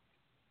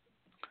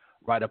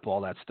write up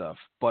all that stuff.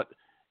 But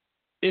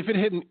if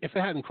it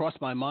hadn't crossed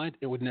my mind,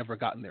 it would never have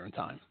gotten there in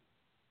time.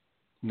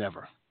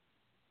 Never.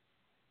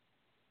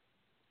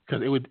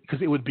 Because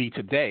it would be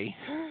today,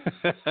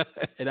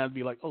 and I'd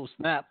be like, oh,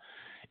 snap.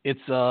 It's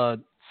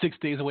 6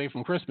 days away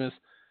from Christmas.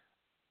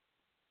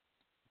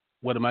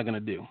 What am I going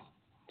to do?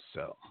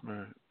 So,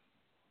 right.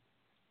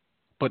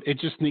 But it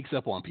just sneaks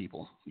up on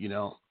people,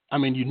 I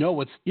mean,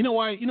 why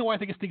I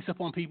think it sneaks up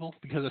on people?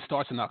 Because it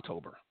starts in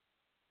October.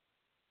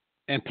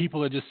 And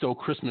people are just so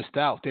Christmased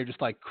out. They're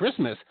just like,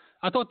 Christmas?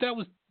 I thought that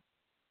was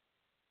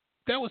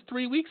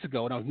 3 weeks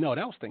ago. And no,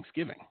 that was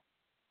Thanksgiving.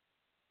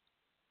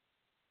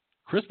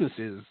 Christmas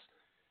is,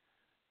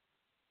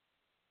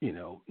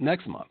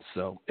 next month.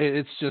 So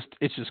it's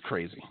just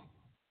crazy.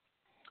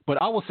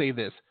 But I will say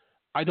this.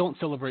 I don't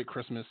celebrate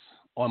Christmas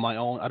on my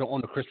own. I don't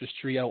own a Christmas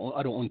tree. I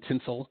don't own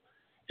tinsel,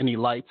 any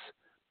lights.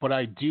 But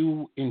I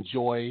do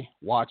enjoy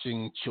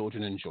watching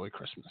children enjoy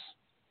Christmas.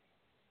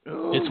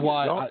 Ooh, it's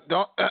why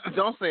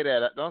don't say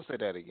that. Don't say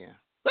that again.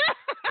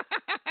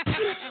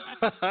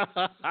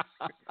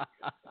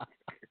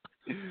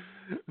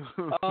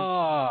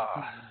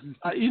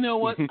 You know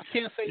what? I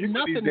can't say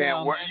nothing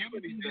now. You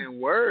put these damn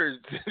words,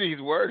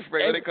 these words,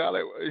 Frank, what they call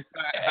it?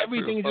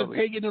 Everything is just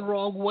taken the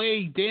wrong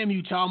way. Damn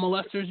you, child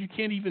molesters! You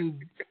can't even.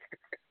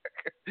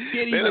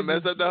 They done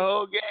mess up the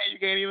whole game. You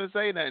can't even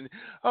say nothing.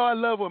 Oh, I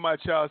love when my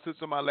child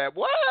sits on my lap.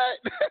 What?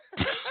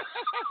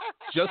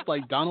 Just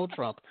like Donald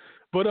Trump.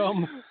 But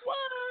what?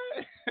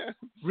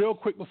 Real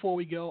quick before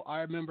we go, I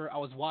remember I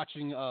was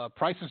watching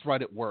Price is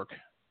Right at work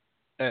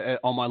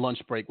on my lunch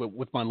break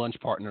with my lunch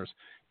partners,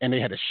 and they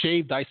had a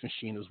shaved ice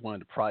machine. It was one of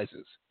the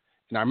prizes.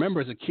 And I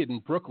remember as a kid in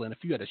Brooklyn,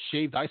 if you had a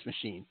shaved ice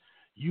machine,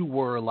 you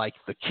were like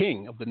the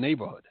king of the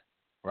neighborhood,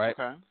 right?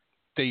 Okay.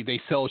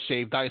 They sell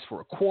shaved ice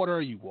for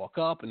 $0.25. You walk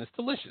up, and it's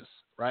delicious,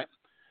 right?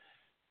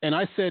 And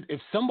I said, if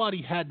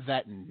somebody had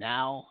that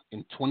now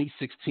in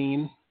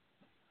 2016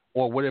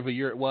 or whatever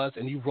year it was,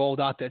 and you rolled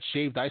out that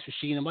shaved ice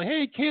machine, I'm like,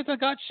 hey, kids, I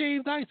got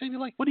shaved ice. They'd be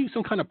like, what are you,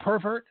 some kind of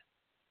pervert?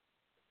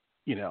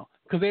 You know,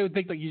 because they would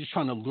think that you're just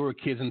trying to lure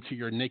kids into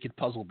your naked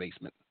puzzle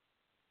basement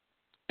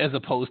as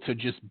opposed to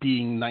just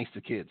being nice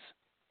to kids.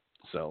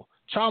 So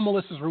child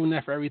molesters ruin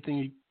that for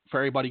everything, for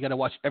everybody. You got to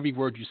watch every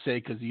word you say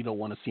because you don't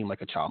want to seem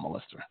like a child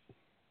molester.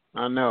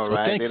 I know, so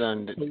right?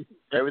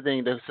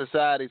 Everything, the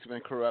society's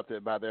been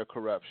corrupted by their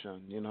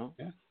corruption, you know,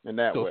 in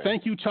that way. So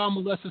thank you, child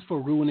molesters,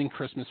 for ruining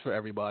Christmas for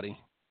everybody.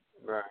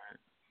 Right.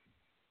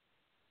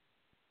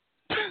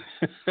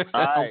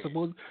 I was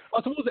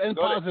supposed to end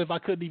positive. I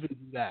couldn't even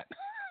do that.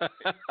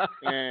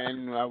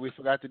 And we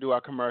forgot to do our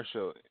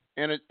commercial.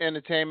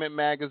 Entertainment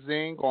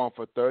Magazine going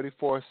for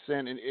 34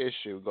 cents an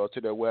issue. Go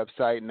to their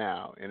website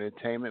now,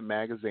 Entertainment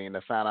Magazine,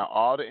 to find out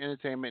all the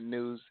entertainment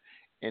news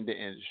in the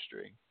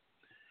industry.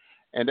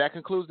 And that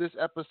concludes this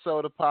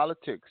episode of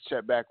Poli-Tricks.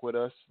 Check back with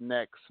us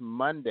next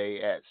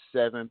Monday at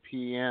 7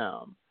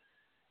 p.m.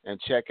 And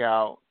check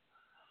out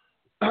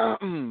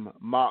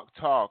Mock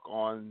Talk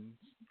on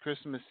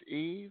Christmas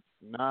Eve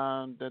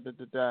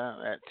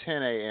at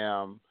 10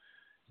 a.m.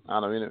 I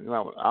don't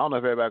know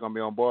if everybody's going to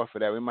be on board for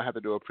that. We might have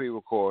to do a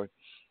pre-record.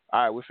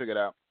 All right, we'll figure it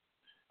out.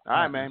 All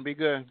right, man. Be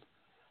good.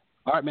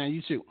 All right, man.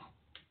 You too.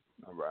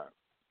 All right.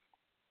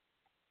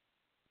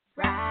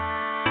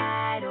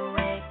 Right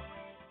away.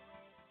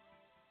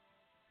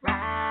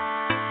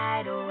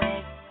 Right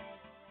away.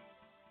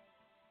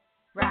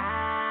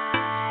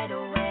 Right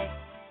away.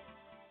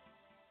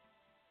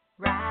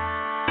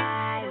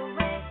 Right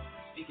away.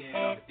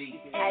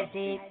 I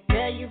said,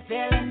 girl, you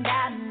feeling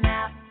down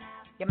now.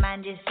 Your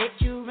mind just hit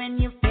you and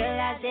you feel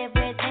as if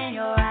it's in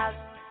your house.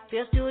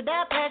 Feels to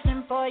the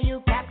person for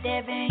you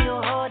captive and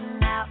you're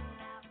holding out.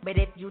 But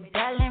if you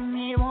tell him,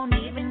 he won't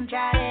even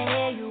try to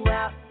hear you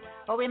out.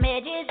 Or it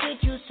may just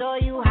hit you so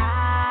you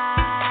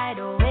hide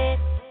away.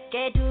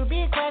 Scared to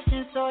be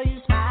questioned so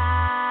you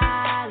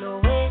smile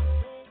away.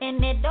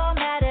 And it don't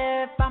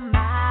matter if I'm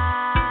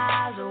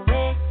miles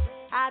away.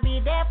 I'll be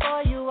there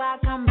for you, I'll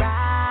come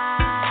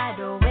right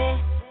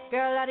away.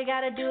 Girl, all you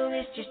gotta do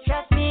is just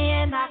trust me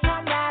and I'll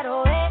come right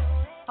away.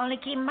 Only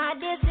keep my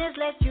distance,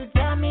 let you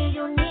tell me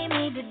you need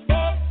me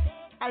today.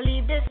 I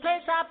leave this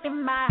place up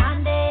in my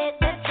Hyundai, hit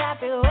the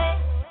traffic way.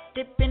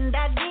 Dipping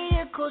that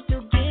vehicle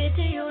to get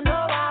to you, no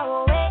I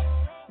will wait.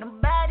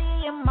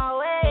 Nobody in my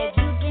way. If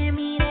you give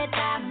me the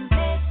time and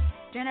place,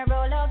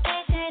 general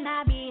location,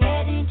 I'll be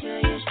heading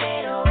to you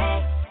straight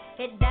away.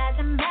 It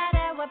doesn't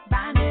matter what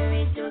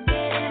boundaries to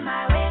get in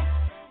my way.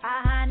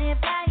 I honey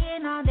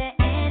flying on the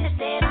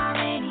interstate on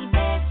rainy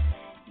days.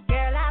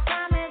 Girl, I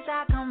promise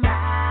I'll come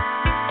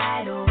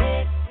right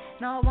away.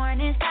 No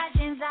warning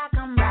stations, I'll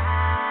come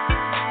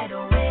right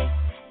away.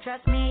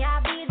 Trust me,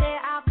 I'll be there,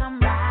 I'll come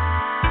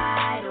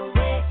right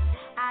away.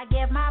 I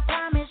give my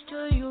promise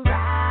to you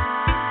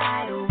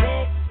right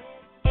away.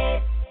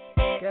 Hey,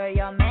 hey. Girl,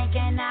 your man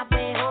cannot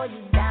wait, hold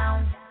you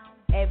down.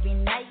 Every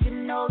night you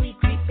know we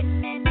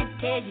creeping and it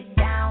tears you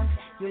down.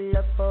 You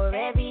look for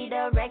every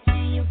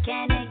direction you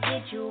can to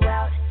get you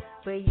out.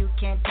 But you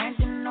can't turn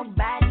to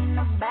nobody,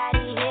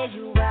 nobody hears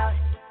you out.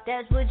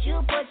 That's what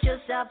you put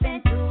yourself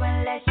into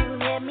unless you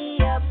hit me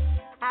up.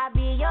 I'll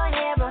be your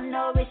hero,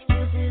 no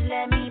excuses,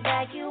 let me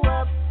back you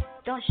up.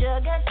 Don't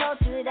sugarcoat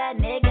to that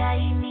nigga,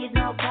 he needs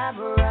no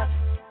cover up.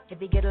 If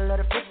he get a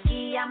little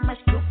frisky, I'ma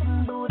scoop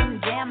him, boot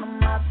him, jam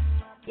him up.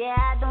 Yeah,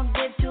 I don't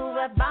give two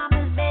red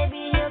bombers,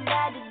 baby, he'll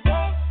die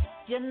today.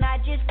 You're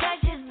not just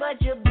precious,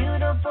 but you're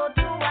beautiful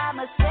too, I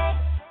must say.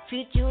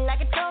 Treat you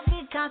like a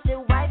trophy,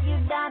 constant wipe you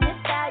down and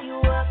style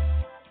you up.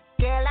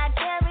 Girl, I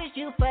cherish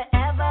you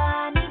forever,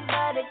 honey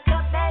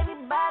buttercup, baby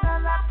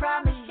bottom, I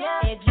promise you.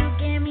 If you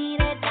give me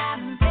the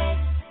time and place,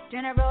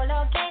 general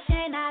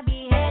location, I'll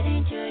be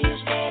heading to you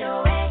straight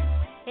away.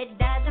 It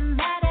doesn't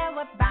matter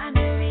what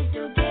boundaries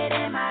to get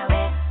in my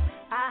way.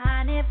 I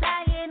honey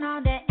flying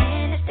on the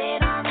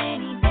interstate on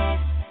rainy days.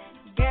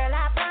 Girl,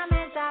 I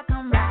promise I'll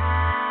come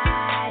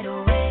right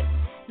away.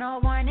 No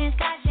warning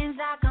cautions,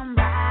 I'll come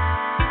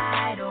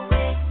right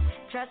away.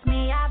 Trust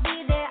me, I'll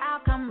be there, I'll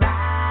come right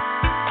away.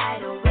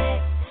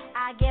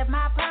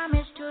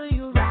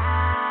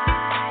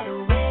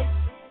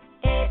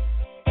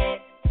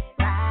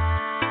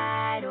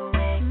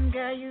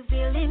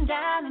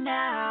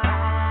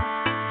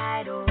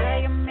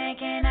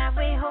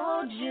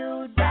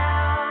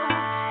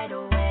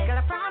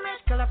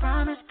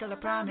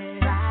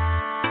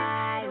 promise.